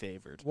heavily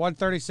favored.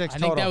 136 I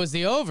total. think that was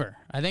the over.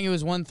 I think it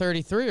was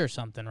 133 or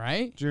something,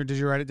 right? Did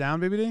you write it down,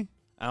 BBD?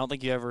 I don't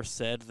think you ever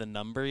said the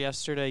number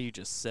yesterday. You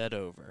just said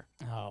over.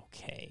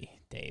 Okay,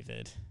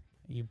 David.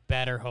 You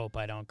better hope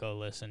I don't go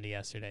listen to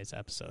yesterday's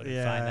episode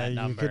and find that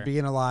number. you could be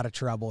in a lot of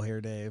trouble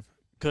here, Dave.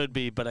 Could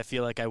be, but I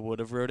feel like I would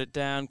have wrote it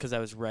down because I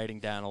was writing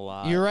down a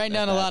lot. You're writing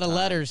down a at lot that of time.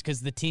 letters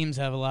because the teams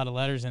have a lot of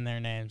letters in their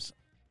names.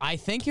 I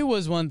think it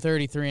was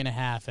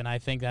 133.5, and I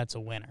think that's a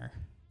winner.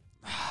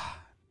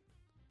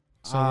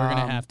 So we're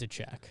going to have to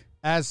check.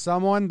 As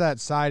someone that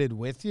sided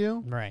with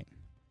you, Right.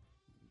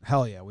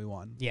 hell yeah, we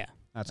won. Yeah.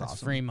 That's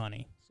awesome. Free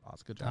money.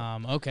 That's good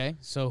job. Okay,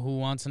 so who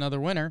wants another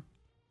winner?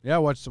 Yeah,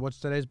 what's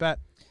today's bet?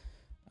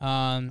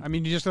 I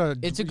mean, you just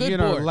It's a good you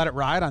know, board. let it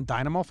ride on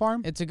Dynamo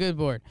Farm? It's a good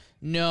board.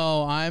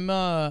 No, I'm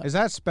Is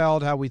that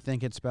spelled how we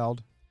think it's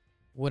spelled?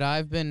 what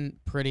I've been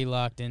pretty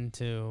locked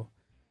into.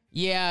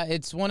 Yeah,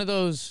 it's one of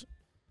those,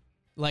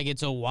 like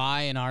it's a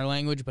Y in our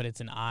language, but it's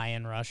an I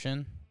in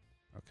Russian.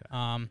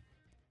 Okay.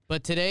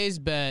 But today's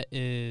bet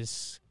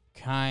is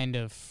kind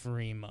of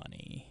free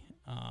money.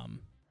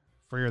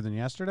 Freer than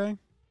yesterday?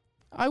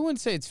 I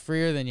wouldn't say it's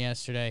freer than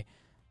yesterday.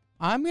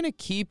 I'm gonna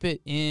keep it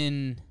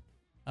in.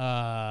 Do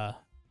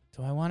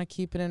I want to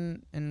keep it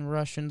in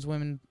Russians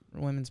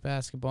women's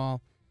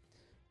basketball.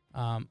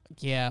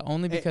 Yeah,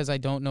 only because I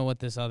don't know what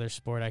this other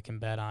sport I can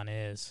bet on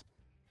is.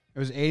 It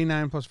was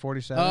 89 plus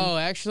 47. Oh,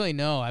 actually,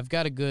 no. I've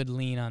got a good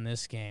lean on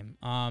this game.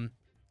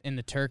 In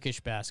the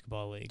Turkish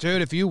basketball league,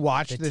 Dude, if you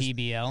watched the this,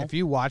 TBL. if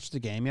you watched the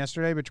game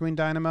yesterday between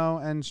Dynamo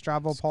and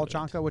Stravo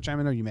Polchanka, which I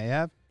know you may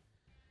have,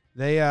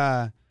 they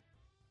it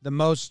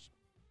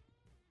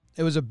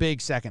was a big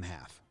second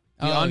half.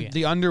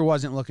 The under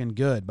wasn't looking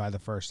good by the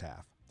first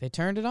half. They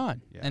turned it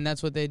on, and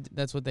that's what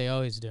they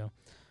always do.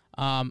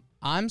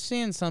 I'm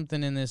seeing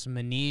something in this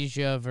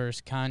Manesia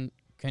versus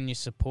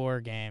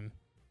Konyaspor game.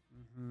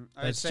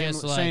 It's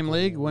just like, same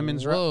league,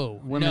 women's.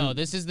 Whoa, no,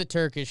 this is the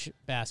Turkish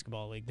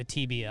basketball league, the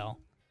TBL.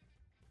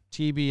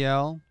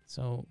 TBL.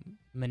 So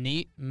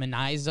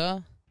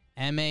Manisa,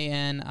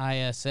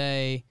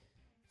 Manisa,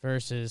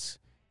 versus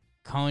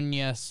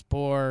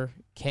Konyaspor,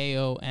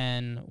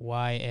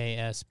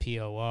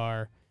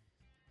 Konyaspor.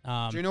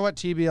 Do you know what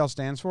TBL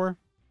stands for?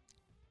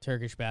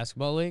 Turkish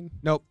basketball league.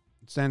 Nope,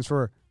 it stands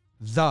for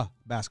the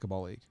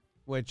basketball league,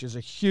 which is a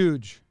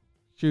huge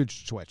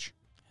switch.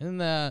 Isn't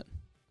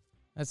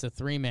that's a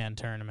 3-man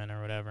tournament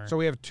or whatever? So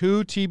we have two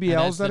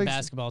TBLs that's the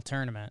basketball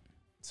tournament.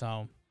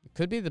 So it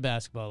could be the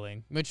basketball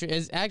league, which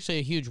is actually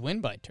a huge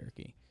win by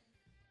Turkey.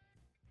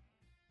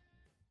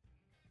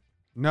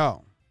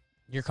 No.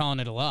 You're calling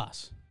it a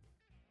loss.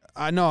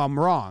 No, I'm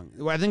wrong.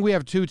 I think we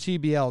have two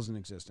TBLs in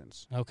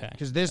existence. Okay.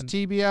 Because this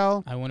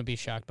TBL I wouldn't be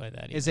shocked by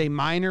that either. is a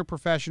minor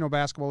professional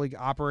basketball league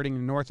operating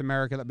in North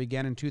America that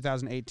began in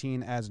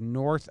 2018 as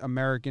North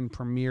American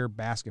Premier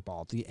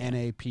Basketball, the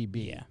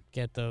NAPB. Yeah,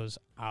 get those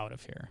out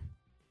of here.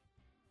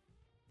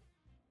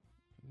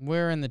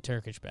 We're in the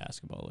Turkish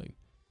basketball league.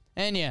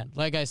 And yeah,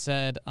 like I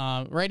said,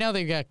 right now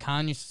they've got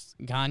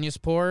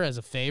Konyaspor as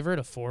a favorite,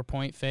 a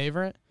 4-point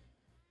favorite.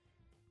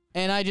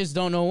 And I just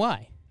don't know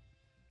why.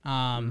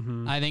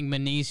 I think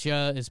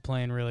Manesia is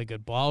playing really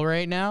good ball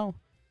right now.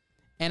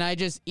 And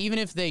even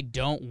if they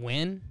don't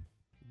win,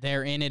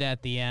 they're in it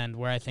at the end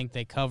where I think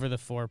they cover the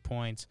 4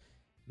 points.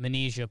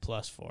 Manesia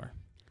 +4.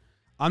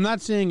 I'm not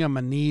seeing a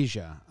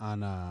Manesia on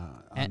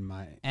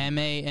my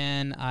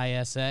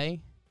Manisa.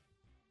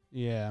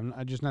 Yeah,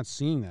 I'm just not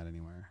seeing that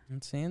anywhere.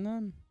 I'm seeing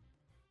them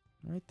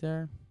right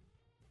there.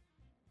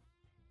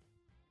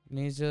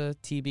 Manesia,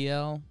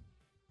 TBL.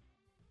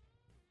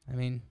 I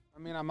mean,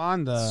 I'm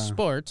on the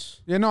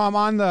sports. I'm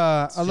on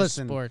the. It's just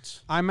Listen,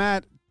 sports. I'm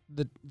at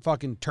the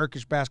fucking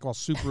Turkish Basketball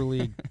Super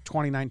League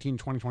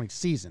 2019-2020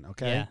 season.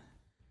 Okay, Yeah.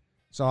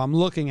 so I'm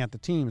looking at the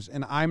teams,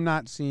 and I'm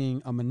not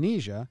seeing a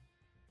Manesia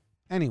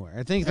anywhere.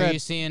 I think Are you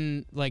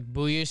seeing like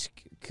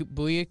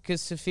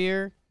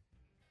Buyukasafir?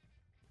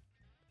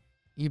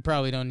 You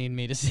probably don't need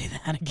me to say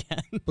that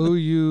again.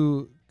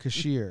 Buyu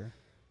Kashir.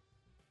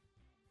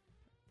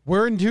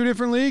 We're in two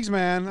different leagues,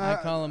 man. I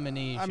call him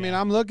Manesia.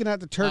 I'm looking at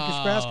the Turkish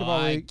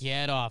Basketball League.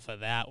 Get off of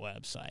that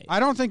website. I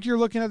don't think you're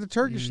looking at the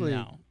Turkish league.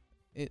 No.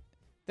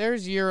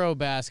 There's Euro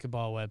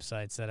basketball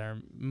websites that are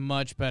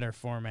much better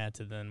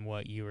formatted than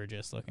what you were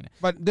just looking at.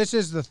 But this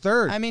is the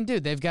third. I mean,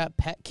 dude, they've got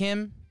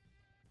Petkim.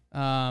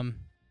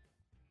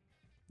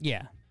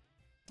 Yeah.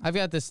 I've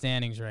got the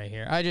standings right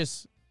here.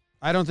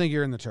 I don't think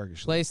you're in the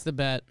Turkish league. place the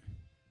bet.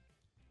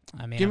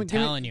 I mean, I'm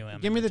telling you.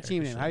 Give me the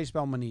team name. How do you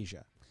spell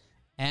Manesia?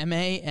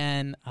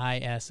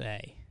 Manisa.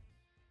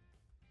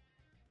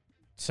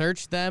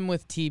 Search them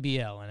with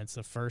TBL, and it's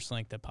the first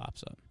link that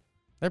pops up.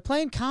 They're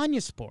playing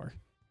Konyaspor.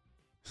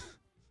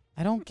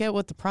 I don't get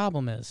what the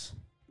problem is.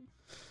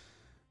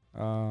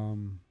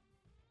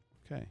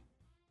 Okay.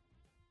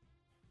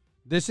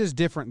 This is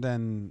different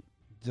than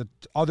the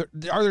other.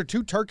 Are there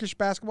two Turkish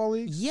basketball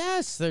leagues?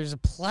 Yes, there's a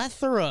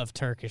plethora of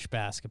Turkish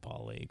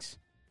basketball leagues.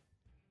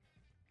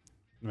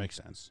 Makes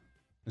sense.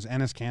 Is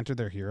Enes Kanter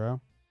their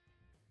hero?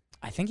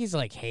 I think he's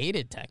like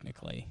hated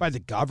technically. By the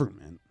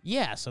government.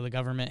 Yeah, so the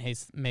government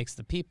makes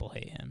the people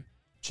hate him.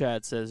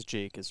 Chad says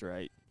Jake is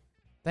right.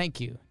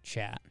 Thank you,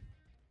 chat.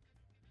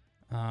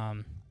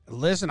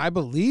 Listen, I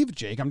believe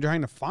Jake. I'm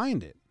trying to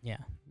find it. Yeah.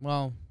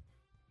 Well,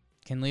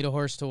 can lead a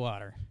horse to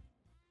water.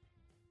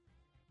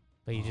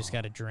 But you just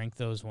got to drink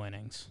those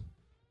winnings.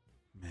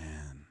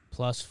 Man.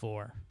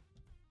 +4.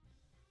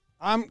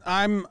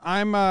 And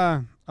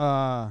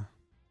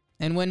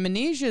when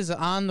Manesia's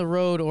on the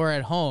road or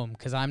at home,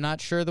 because I'm not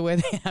sure the way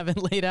they have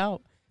it laid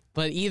out,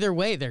 but either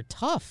way, they're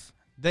tough.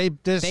 They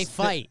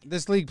fight.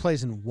 This league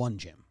plays in one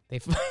gym. They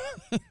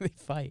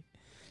fight.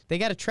 They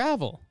got to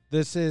travel.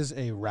 This is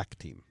a rec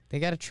team. They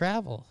got to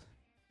travel.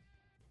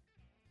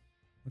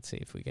 Let's see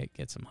if we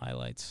get some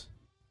highlights.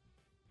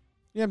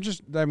 Yeah,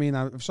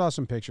 I saw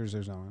some pictures.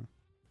 There's no one.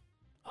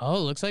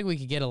 Oh, looks like we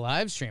could get a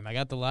live stream. I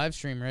got the live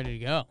stream ready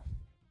to go.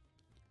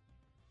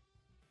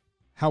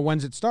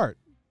 When's it start?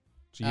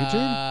 It's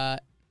YouTube?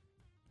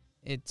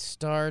 It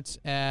starts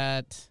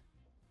at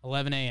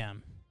 11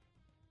 a.m.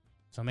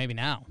 So maybe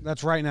now.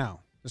 That's right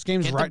now. This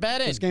game's Get the bet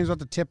in. This game's about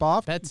to tip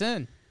off. Bet's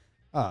in.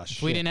 Oh, If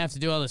shit. we didn't have to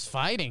do all this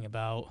fighting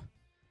about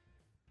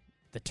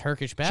the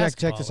Turkish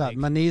basketball Check this out. league.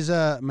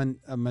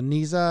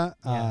 Manisa,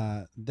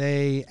 Yeah.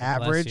 they Bless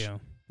average you.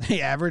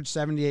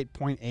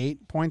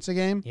 78.8 points a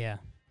game. Yeah.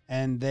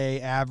 and they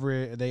allow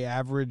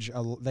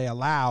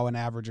an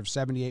average of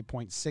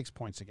 78.6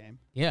 points a game.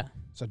 Yeah.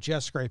 So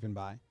just scraping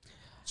by.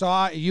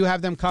 So you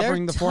have them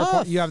covering They're the 4 tough.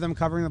 points. You have them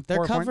covering the 4 They're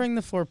points covering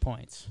the 4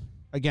 points.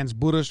 against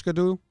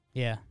Burushkadu.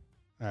 Yeah.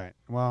 All right.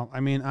 Well, I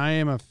mean, I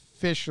am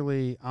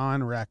officially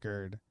on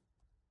record.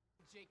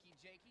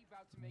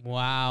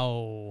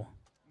 Wow.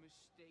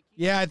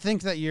 Yeah, I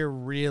think that you're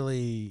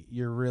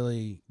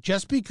really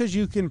just because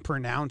you can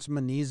pronounce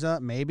Maniza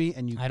maybe,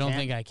 and I don't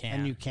think I can.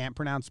 and you can't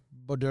pronounce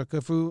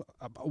Bodukafu,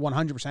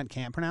 100%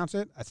 can't pronounce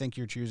it. I think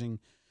you're choosing.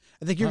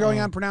 I think you're going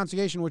on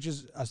pronunciation, which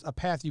is a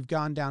path you've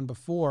gone down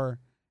before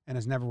and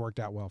has never worked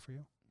out well for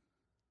you.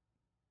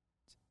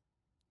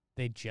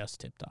 They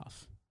just tipped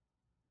off.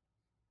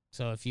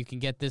 So if you can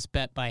get this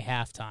bet by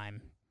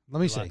halftime,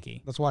 Let me see.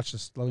 lucky. Let's watch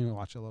this. Let me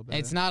watch it a little bit.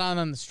 It's not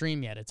on the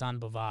stream yet. It's on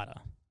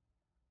Bovada.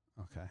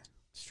 Okay.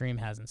 Stream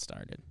hasn't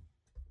started.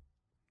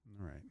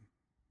 All right.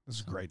 This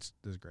is great.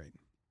 This is great.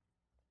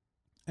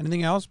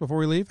 Anything else before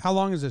we leave? How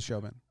long has this show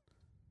been?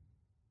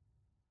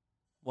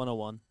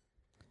 101.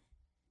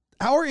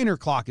 Our inner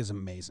clock is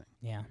amazing.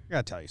 Yeah. I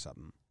gotta tell you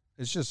something.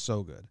 It's just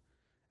so good.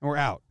 And we're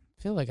out.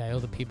 I feel like I owe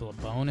the people a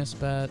bonus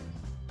bet.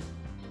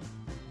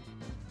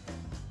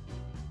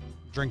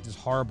 Drink this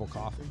horrible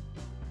coffee.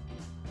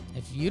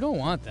 If you don't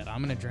want that,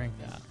 I'm going to drink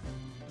that.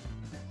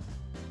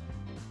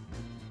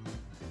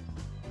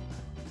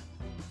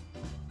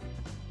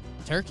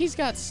 Turkey's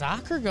got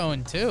soccer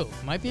going too.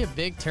 Might be a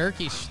big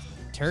turkey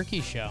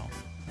show.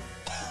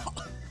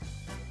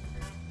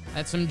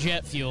 That's some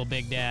jet fuel,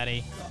 Big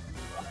Daddy.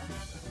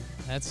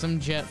 That's some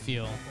jet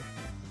fuel.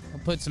 I'll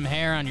put some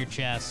hair on your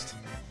chest.